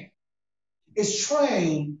God's name, is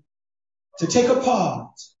trained to take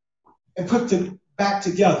apart and put back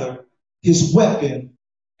together his weapon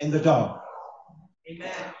in the dark.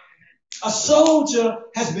 Amen. A soldier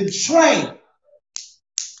has been trained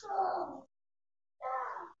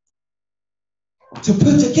to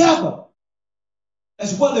put together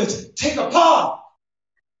as well as take apart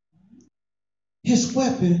his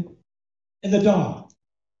weapon in the dark.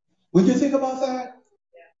 When you think about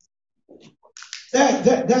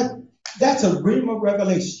that's a dream of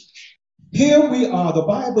revelation. Here we are, the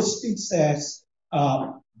Bible speaks as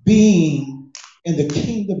being in the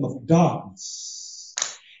kingdom of darkness.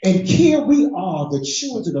 And here we are, the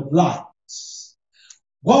children of light,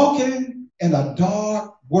 walking in a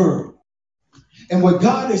dark world. And what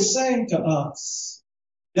God is saying to us,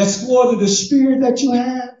 that sword of the Spirit that you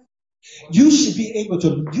have, you should be able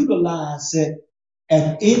to utilize it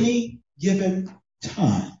at any given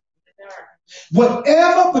time.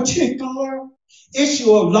 Whatever particular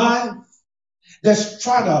issue of life that's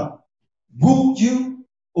trying to root you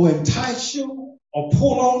or entice you or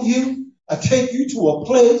pull on you or take you to a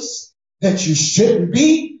place that you shouldn't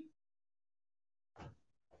be,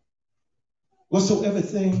 whatsoever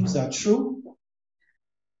things are true,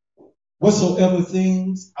 whatsoever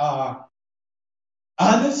things are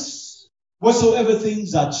honest, whatsoever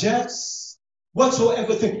things are just,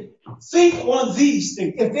 whatsoever things. Think on these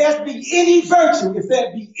things. If there be any virtue, if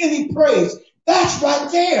there be any praise, that's right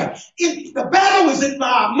there. The battle is in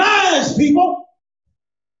our minds, people.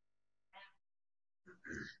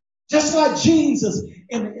 Just like Jesus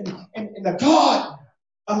in the garden,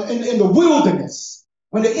 in the wilderness,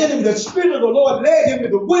 when the enemy, the Spirit of the Lord led him to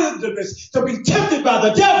the wilderness to be tempted by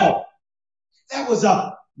the devil. That was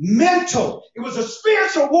a mental, it was a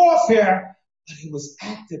spiritual warfare, but it was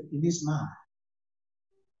active in his mind.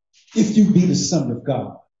 If you be the Son of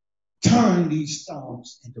God, turn these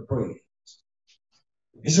stones into bread.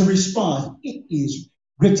 It's a response. It is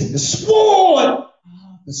written. The sword of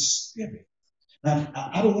the Spirit. Now,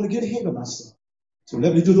 I don't want to get ahead of myself, so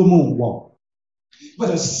let me do the moonwalk. But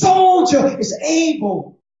a soldier is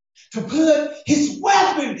able to put his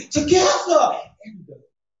weapon together in the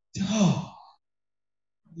dark.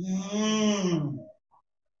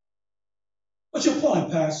 What's your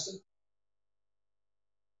point, Pastor?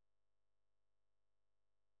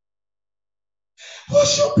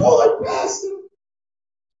 What's your point, Pastor?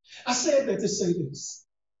 I said that to say this.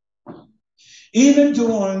 Even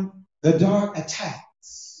during the dark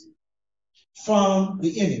attacks from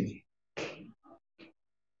the enemy,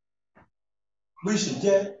 we should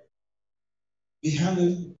get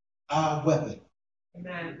behind our weapon.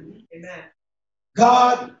 Amen. Amen.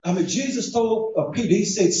 Jesus told Peter, he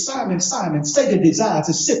said, Simon, Simon, Satan desires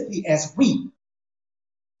to sift thee as wheat.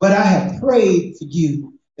 But I have prayed for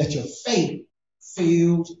you that your faith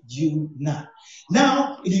failed you not.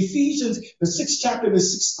 Now, in Ephesians, the 6th chapter, the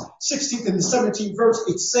 16th and the 17th verse,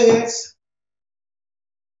 it says,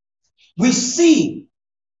 we see,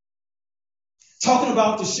 talking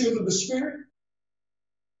about the shield of the Spirit,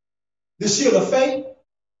 the shield of faith,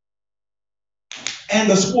 and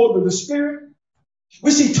the sword of the Spirit.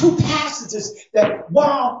 We see two passages that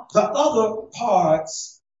while the other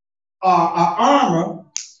parts are armor,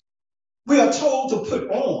 we are told to put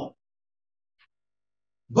on.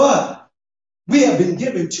 But we have been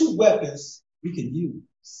given two weapons we can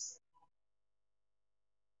use.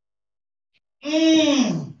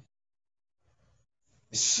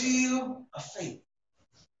 The shield of faith.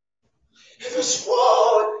 And the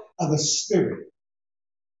sword of the Spirit.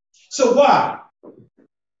 So why?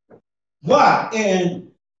 Why?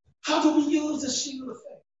 And how do we use the shield of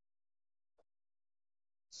faith?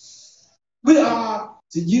 We are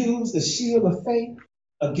to use the shield of faith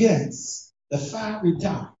against the fiery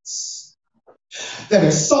darts that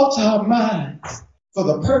assault our minds for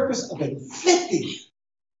the purpose of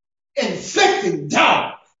inflicting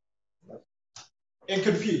doubt and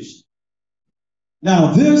confusion.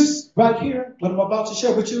 Now, this right here, what I'm about to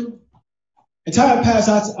share with you, in time past,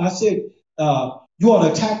 I said, you ought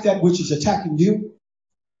to attack that which is attacking you.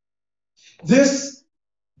 This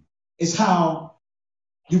is how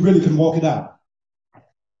you really can walk it out.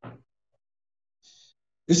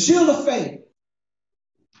 The shield of faith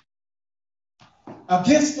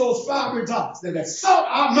against those fiery darts that assault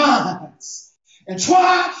our minds and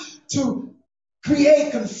try to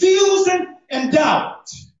create confusion and doubt.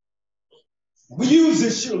 We use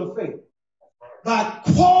this shield of faith by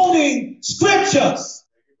quoting scriptures,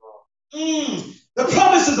 the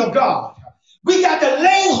promises of God. We got to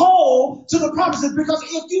lay hold to the promises, because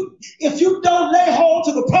if you don't lay hold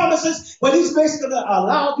to the promises, what he's basically going to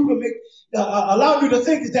allow you to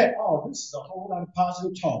think is that, oh, this is a whole lot of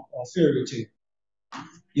positive talk or fairy tale.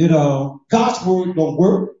 God's word don't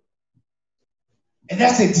work. And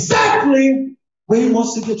that's exactly where he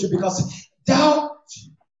wants to get you, because doubt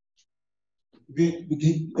can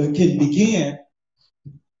begin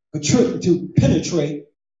to penetrate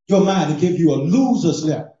your mind and give you a loser's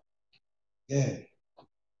level.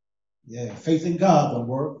 Yeah, faith in God don't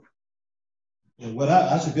work. And what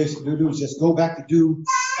I should basically do is just go back to doing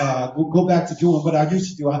what I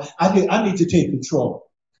used to do. I need to take control.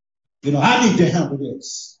 I need to handle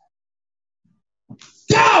this.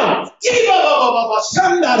 Doubt!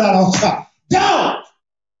 Doubt!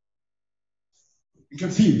 And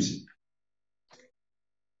confusion.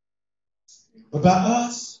 But by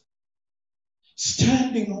us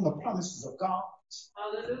standing on the promises of God,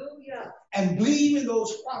 hallelujah, and believing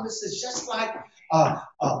those promises, just like a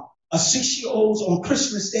 6-year-old on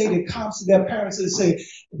Christmas Day that comes to their parents and say,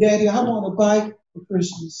 Daddy, I want a bike for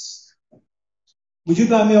Christmas. Would you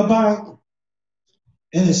buy me a bike?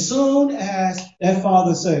 And as soon as that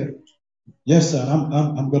father said, yes, son,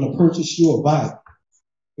 I'm going to purchase you a bike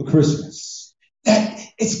for Christmas. That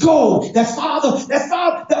it's gold. That father's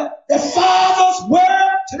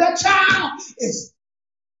word to that child is,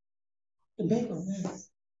 the baby, man,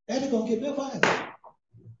 Daddy going to get me a bike.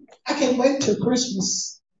 I can't wait till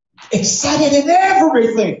Christmas. Excited in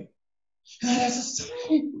everything. And that's a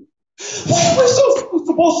sign. Where we're so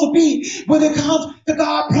supposed to be when it comes to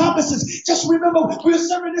God's promises. Just remember, we're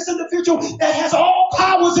serving this individual that has all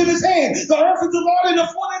powers in his hand. The earth is the Lord and the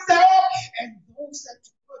fullness thereof, and those that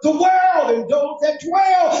the world and those that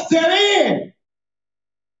dwell therein.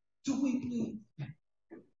 Do we believe?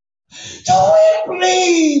 Do we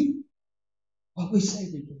believe what we say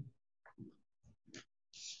we do?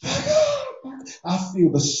 I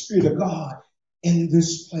feel the Spirit of God in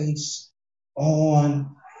this place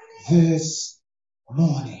on this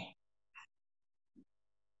morning.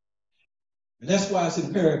 And that's why it's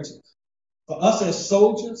imperative for us as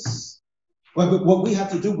soldiers. What we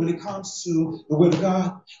have to do when it comes to the Word of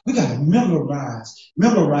God, we got to memorize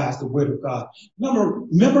the Word of God.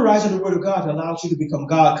 Memorizing the Word of God allows you to become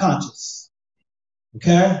God conscious.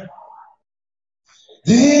 Okay?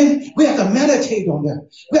 Then we have to meditate on that.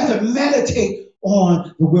 We have to meditate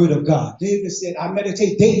on the Word of God. David said, I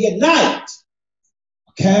meditate day and night.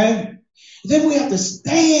 Okay? Then we have to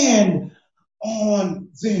stand on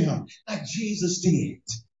them like Jesus did.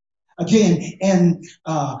 Again, in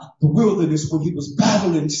the wilderness when he was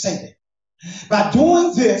battling Satan. By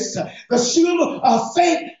doing this, the shield of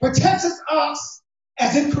faith protects us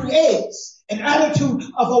as it creates an attitude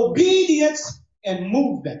of obedience and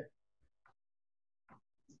movement.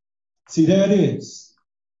 See, there it is.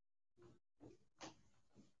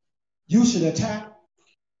 You should attack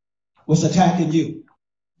what's attacking you.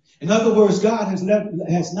 In other words, God has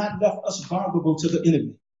not left us vulnerable to the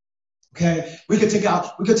enemy. Okay, we could take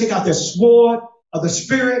out the sword of the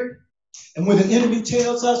Spirit, and when the enemy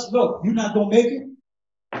tells us, "Look, you're not gonna make it.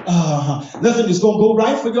 Nothing is gonna go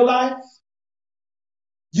right for your life."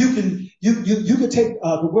 You can take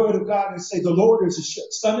the Word of God and say, "The Lord is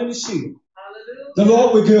a sun and a shield. Hallelujah. The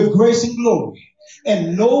Lord will give grace and glory,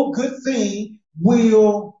 and no good thing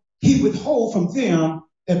will He withhold from them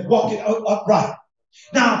that walk it upright."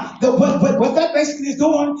 Now, what that basically is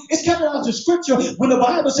doing is coming out of the scripture when the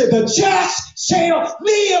Bible said, the just shall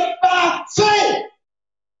live by faith.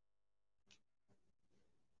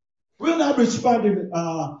 We're not responding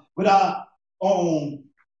with our own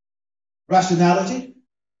rationality,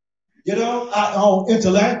 our own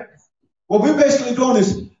intellect. What we're basically doing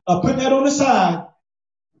is putting that on the side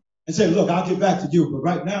and saying, look, I'll get back to you. But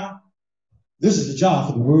right now, this is the job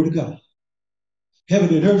for the Word of God.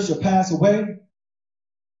 Heaven and earth shall pass away,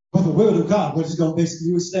 but the Word of God, what is going to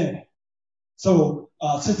basically stand. So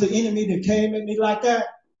since the enemy that came at me like that,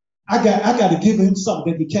 I got to give him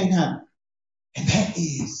something that he can't handle. And that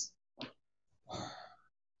is Word.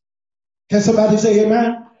 Can somebody say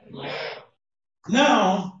amen? Amen.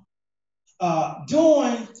 Now,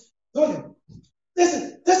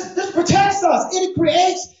 this protects us. It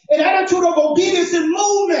creates an attitude of obedience and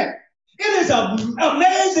movement. It is an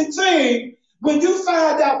amazing thing when you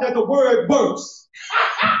find out that the Word works.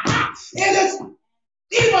 It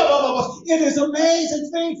is an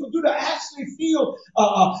amazing thing for you to actually feel,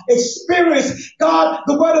 experience God,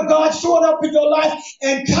 the Word of God showing up in your life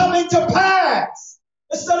and coming to pass.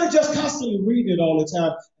 Instead of just constantly reading it all the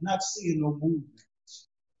time and not seeing no movement.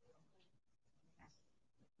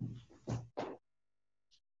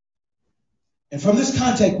 And from this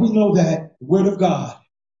context, we know that the Word of God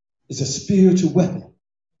is a spiritual weapon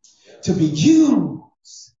to be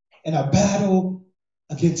used in a battle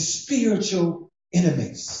against spiritual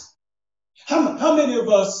enemies. How many of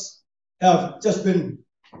us have just been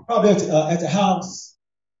probably at the house,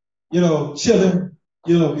 chilling,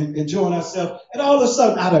 enjoying ourselves. And all of a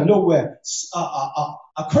sudden, out of nowhere,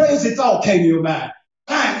 a crazy thought came to your mind.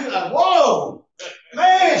 Man, you're like, whoa,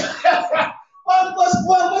 man,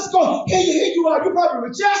 what's going on? Here you are. You probably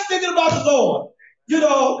were just thinking about the Lord.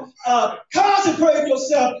 Consecrating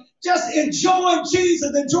yourself, just enjoying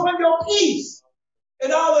Jesus, enjoying your peace.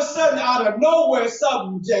 And all of a sudden, out of nowhere,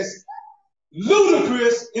 something just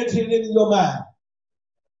ludicrous entered into your mind.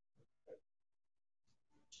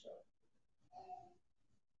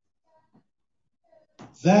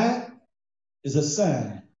 That is a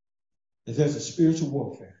sign that there's a spiritual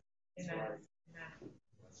warfare.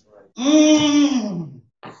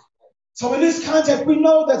 So in this context, we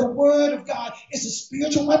know that the word of God is a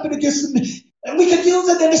spiritual weapon against them, and we can use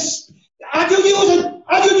it. Are you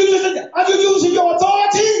using your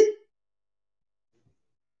authority?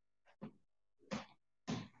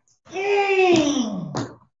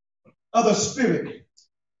 Of the Spirit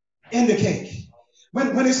indicate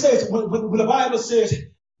when it says when the Bible says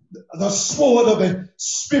the sword of the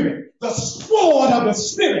Spirit, the sword of the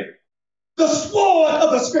Spirit, the sword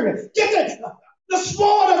of the Spirit. Get that? The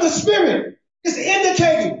sword of the Spirit is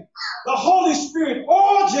indicating the Holy Spirit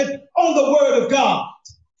origin on the Word of God.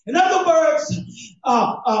 In other words,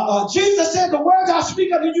 Jesus said, the words I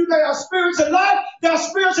speak unto you, they are spirits and life. They are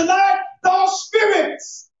spirits and life. Those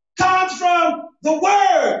spirits comes from the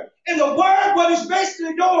Word. And the Word, what it's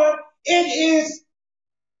basically doing, it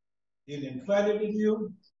implanted in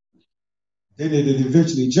you. Then it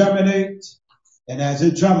eventually germinate. And as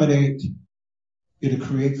it germinates, it'll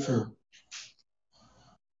create fruit.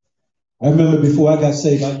 I remember before I got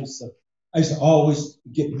saved, I used to always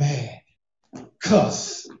get mad,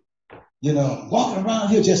 cuss, walking around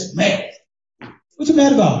here just mad. What you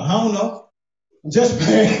mad about? I don't know. I'm just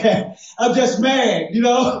mad. I'm just mad,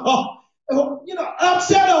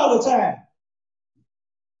 upset all the time.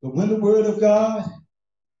 But when the word of God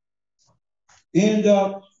ended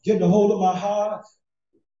up getting a hold of my heart,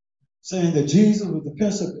 saying that Jesus was the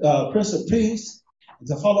Prince of Peace, and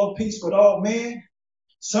to follow peace with all men,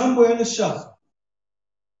 somewhere in the shuffle,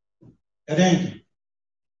 that anger,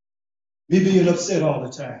 me being upset all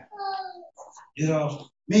the time,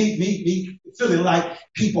 me feeling like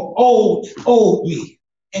people owed me,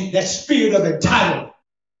 and that spirit of entitlement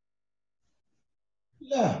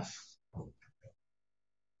left.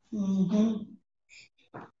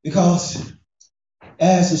 Because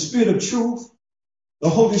as the Spirit of truth, the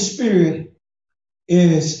Holy Spirit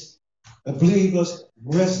is the believer's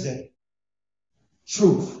resident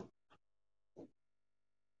truth.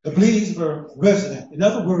 The believer resident. In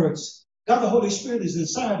other words, God the Holy Spirit is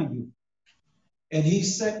inside of you. And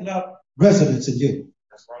he's setting up residence in you.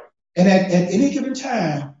 That's right. And at any given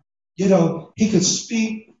time, he could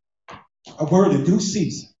speak a word in due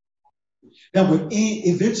season that would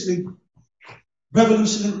eventually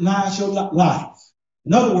revolutionize your life.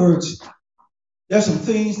 In other words, there's some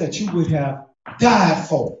things that you would have died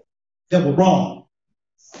for that were wrong.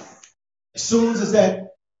 As soon as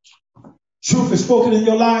that truth is spoken in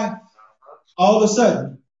your life, all of a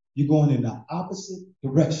sudden, you're going in the opposite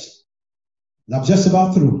direction. And I'm just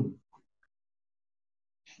about through.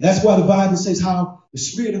 That's why the Bible says how the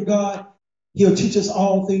Spirit of God, he'll teach us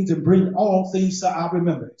all things and bring all things to our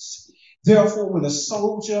remembrance. Therefore, when a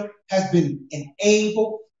soldier has been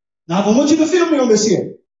enabled, now I want you to feel me on this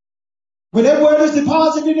here. When that word is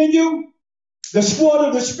deposited in you, the sword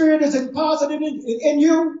of the Spirit is deposited in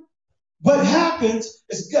you, what happens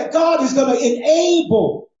is that God is going to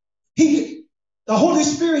enable. The Holy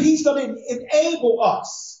Spirit, he's going to enable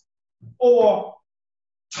us or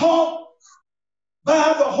taught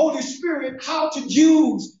by the Holy Spirit how to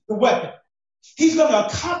use the weapon. He's going to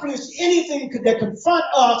accomplish anything that confront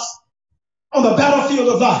us on the battlefield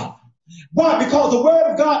of life. Why? Because the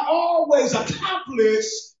word of God always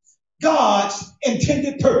accomplishes God's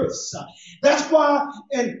intended purpose. That's why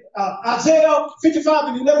in Isaiah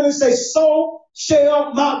 55:11 it says, so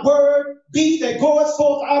shall my word be that goeth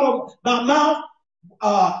forth out of my mouth.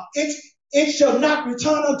 It shall not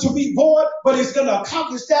return unto me void, but it's going to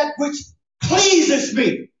accomplish that which pleases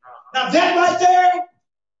me. Now that right there,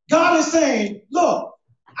 God is saying, look,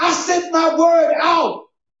 I sent my word out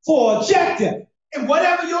for objective. And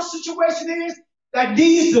whatever your situation is that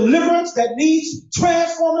needs deliverance, that needs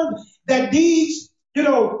transforming, that needs,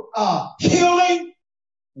 healing,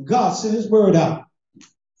 God sent his word out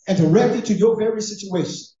and directed to your very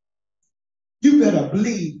situation. You better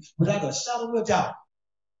believe without a shadow of a doubt.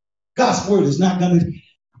 God's word is not going to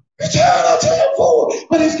return unto him void,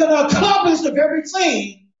 but it's going to accomplish the very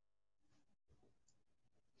thing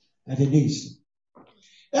that it needs to.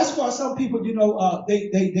 That's why some people,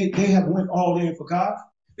 they have went all in for God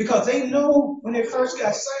because they know when they first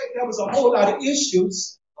got saved, there was a whole lot of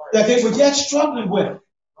issues that they were yet struggling with.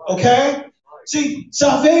 Okay? See,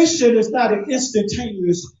 salvation is not an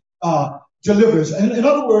instantaneous deliverance. In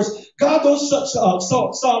other words, God don't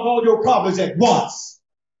solve all your problems at once.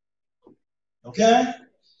 Okay?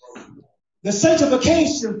 The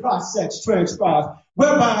sanctification process transpires,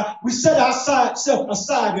 whereby we set ourselves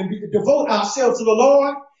aside and we devote ourselves to the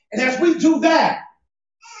Lord. And as we do that,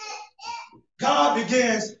 God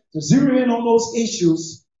begins to zero in on those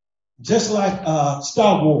issues, just like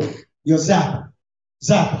Star Wars. You're zapping,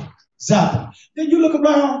 zapping, zapping. Then you look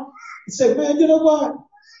around and say, man, you know what?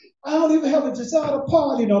 I don't even have a desire to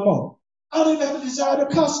party no more. I don't even have a desire to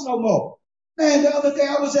cuss no more. Man, the other day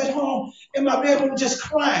I was at home in my bedroom just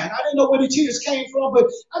crying. I didn't know where the tears came from, but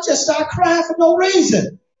I just started crying for no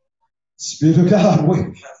reason. Spirit of God,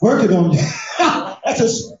 working on you.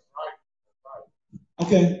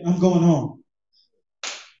 Okay, I'm going on.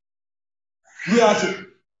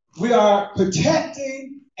 We are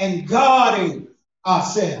protecting and guarding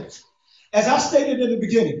ourselves. As I stated in the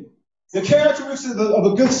beginning, the characteristics of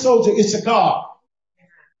a good soldier is to guard.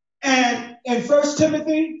 And in 1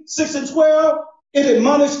 Timothy 6:12, it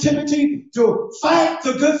admonished Timothy to fight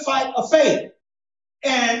the good fight of faith.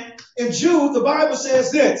 And in Jude, the Bible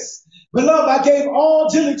says this, beloved, I gave all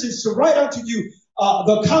diligence to write unto you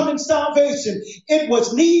the coming salvation. It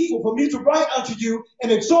was needful for me to write unto you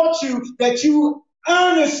and exhort you that you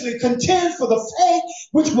earnestly contend for the faith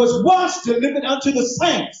which was once delivered unto the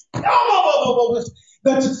saints. The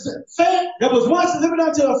faith that was once delivered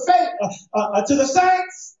unto the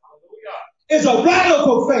saints is a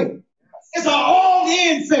radical faith. It's an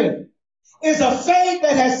all-in faith. It's a faith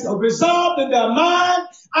that has resolved in their mind,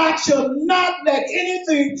 I shall not let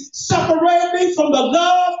anything separate me from the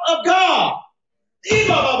love of God.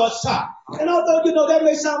 And although, that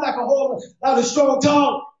may sound like a whole lot of strong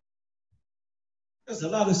talk, there's a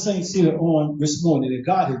lot of saints here on this morning that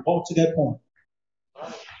God has brought to that point.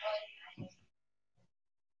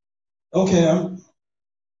 Okay.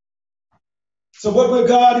 So what we're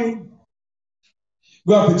guarding,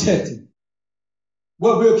 we are protecting.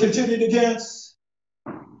 What we're contending against,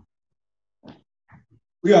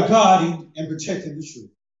 we are guarding and protecting the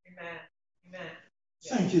truth. Amen. Amen.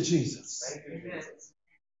 Thank you, Jesus. Thank you, Amen. Jesus.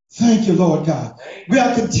 Thank you, Lord God. We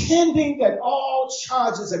are contending that all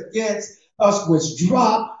charges against us was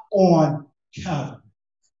dropped on Calvary.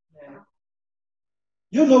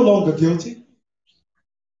 You're no longer guilty.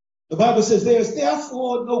 The Bible says there is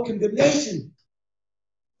therefore no condemnation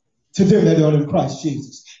to them that are in Christ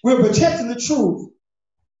Jesus. We're protecting the truth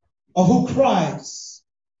of who Christ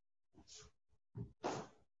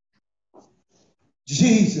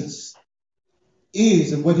Jesus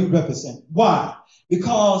is and what he represents. Why?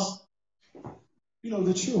 Because,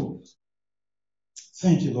 the truth.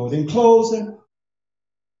 Thank you, Lord. In closing,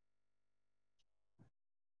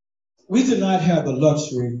 we do not have the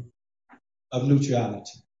luxury of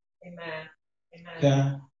neutrality. Amen. Amen.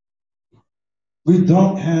 Okay? We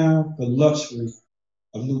don't have the luxury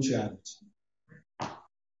of neutrality.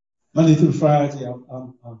 Monday through Friday,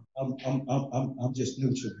 I'm just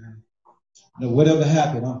neutral, man. Whatever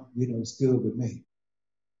happened, it's good with me.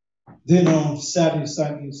 Then on Saturday,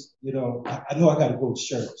 Sundays, I know I got to go to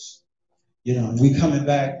church. And we coming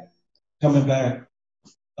back,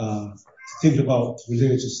 thinking about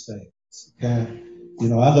religious things. Okay, I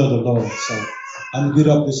love the Lord, so I'm gonna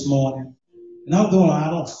get up this morning, and I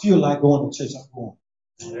don't feel like going to church. I'm going.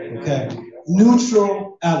 Okay,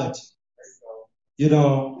 neutrality.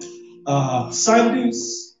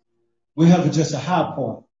 Sundays we have just a high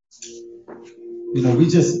point. We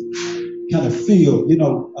just kind of feel,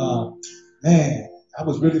 man, I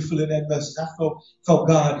was really feeling that message. I felt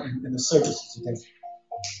God in the services today.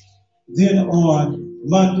 Then on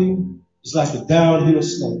Monday, it's like a downhill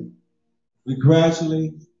slope. We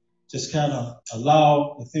gradually just kind of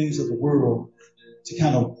allow the things of the world to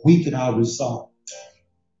kind of weaken our resolve.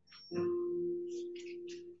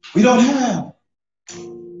 We don't have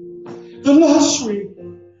the luxury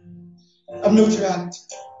of neutrality.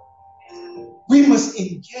 We must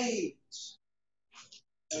engage.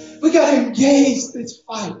 We got to engage this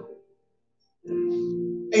fight.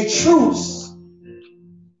 A truce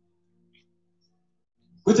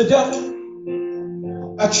with the devil.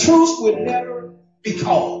 A truce would never be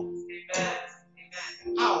called.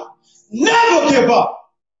 I'll never give up.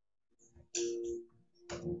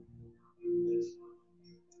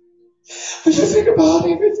 But you think about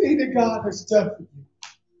everything that God has done for you.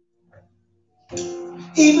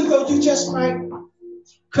 Even though you just might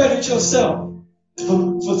credit yourself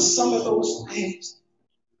for some of those things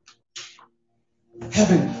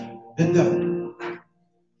having been done.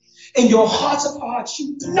 In your hearts of hearts,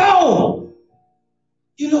 you know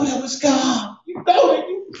that was God. You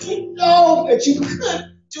know that you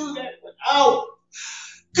couldn't do that without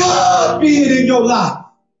God being in your life.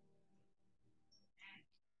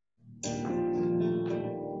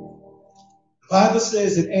 The Bible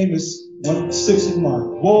says in Amos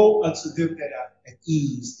 1:6-1, woe unto them that are at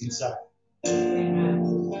ease inside.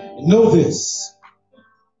 And know this,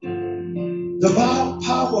 the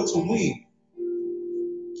power to win.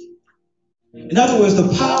 In other words, the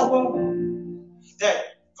power that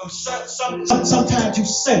from sometimes you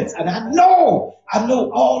sense, and I know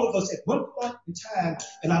all of us at one point in time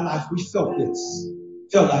in our life we felt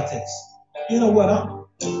like this. You know what?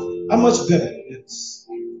 I'm much better than this.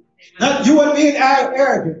 Not you and being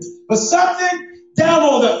arrogant, but something down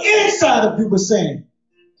on the inside of you was saying,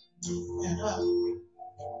 man,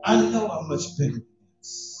 I know I'm much better than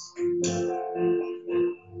this.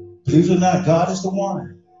 Believe it or not, God is the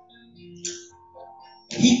one.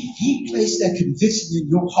 He placed that conviction in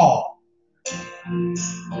your heart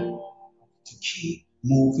to keep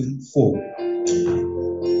moving forward.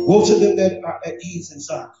 Woe to them that are at ease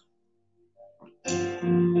inside.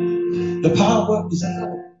 The power is in the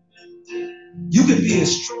Lord. You can be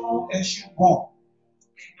as strong as you want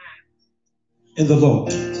in the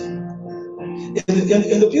Lord. And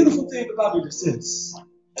the beautiful thing about it is this.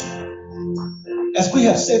 As we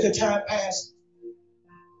have said in time past,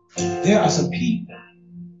 there are some people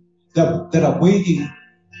that are waiting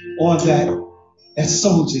on that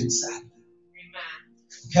soldier inside.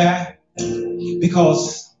 Okay?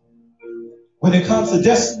 Because when it comes to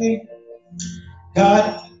destiny,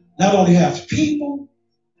 God not only has people,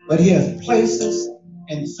 but he has places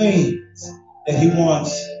and things that he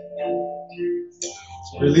wants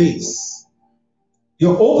to release.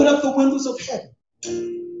 He'll open up the windows of heaven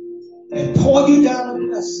and pour you down a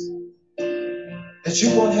blessing that you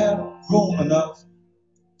won't have room enough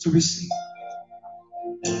to receive.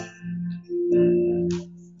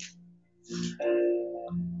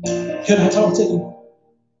 Can I talk to you?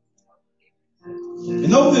 You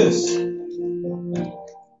know this.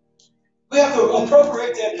 We have to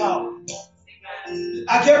appropriate that power.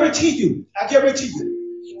 I guarantee you,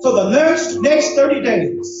 for the next 30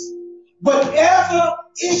 days, whatever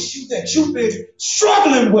issue that you've been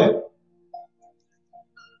struggling with,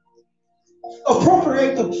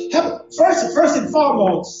 appropriate them. First and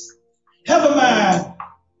foremost, have a mind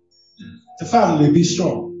to finally be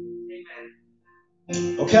strong.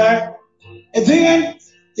 Okay? And then,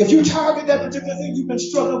 if you target that particular thing you've been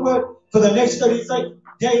struggling with for the next 30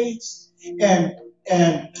 days and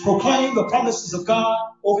proclaim the promises of God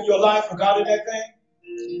over your life regarding that thing,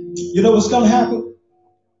 you know what's going to happen?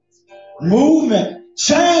 Movement.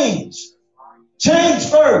 Change. Change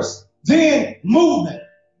first, then movement.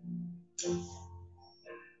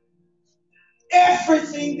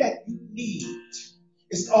 Everything that you need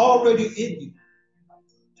is already in you.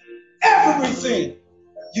 Everything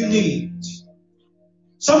you need.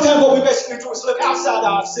 Sometimes what we basically do is look outside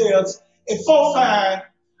ourselves and find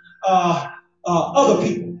other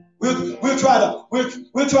people. We'll try to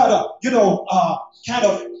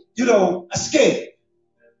escape.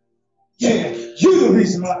 Yeah, you the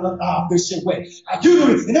reason why this shit way. You the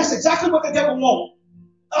reason, and that's exactly what the devil wants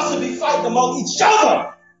us to be fighting among each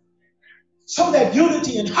other, so that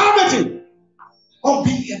unity and harmony won't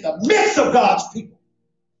be in the midst of God's people.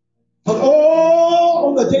 But all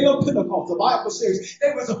on the day of Pentecost, the Bible says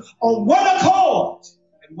they was on one accord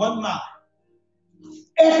and one mind.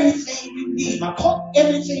 Everything you need,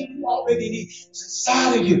 everything you already need is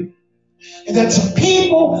inside of you. And that some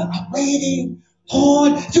people are waiting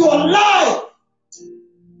on your life.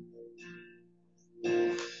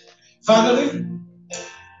 Finally,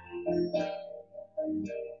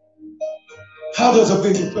 how does a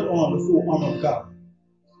believer put on the full armor of God?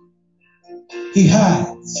 He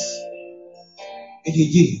hides and he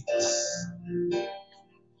yields.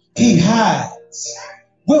 He hides.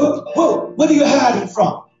 What are you hiding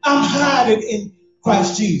from? I'm hiding in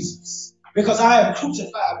Christ Jesus because I am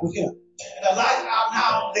crucified with him. And the life I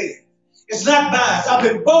now live, it's not mine. I've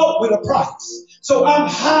been bought with a price. So I'm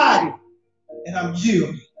hiding and I'm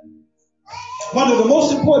yielding. One of the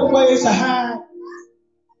most important ways to hide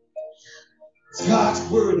is God's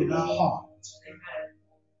word in our heart.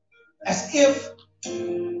 As if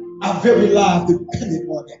our very life depended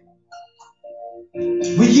on it.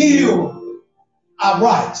 We yield our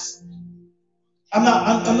rights. I'm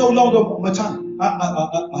no longer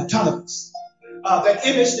autonomous. That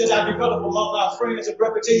image that I developed among my friends and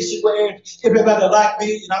reputation where everybody like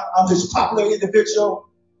me and I'm this popular individual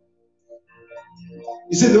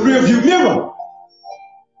is in the rearview mirror.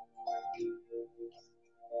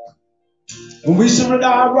 When we surrender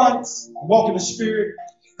our rights, walk in the spirit,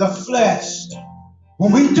 the flesh,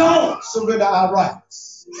 when we don't surrender our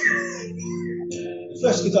rights, the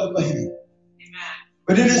flesh gets up ahead.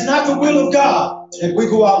 But it is not the will of God that we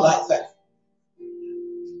go out like that.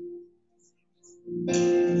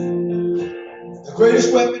 The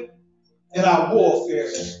greatest weapon in our warfare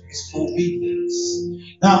is obedience.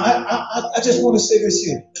 Now, I just want to say this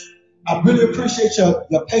here. I really appreciate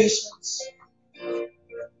your patience.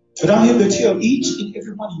 But I'm here to tell each and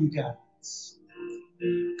every one of you guys,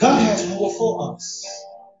 God has more for us.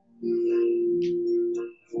 And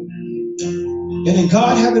in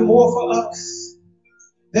God having more for us,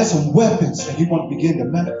 there's some weapons that He wants to begin to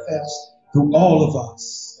manifest through all of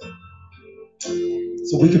us.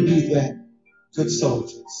 So we can be that good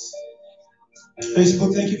soldiers.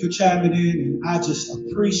 Facebook, thank you for chiming in. And I just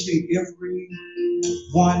appreciate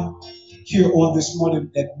everyone here on this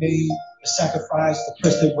morning that made the sacrifice to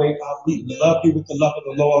press their way out. We love you with the love of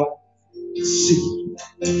the Lord. See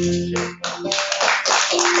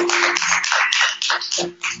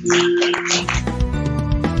you.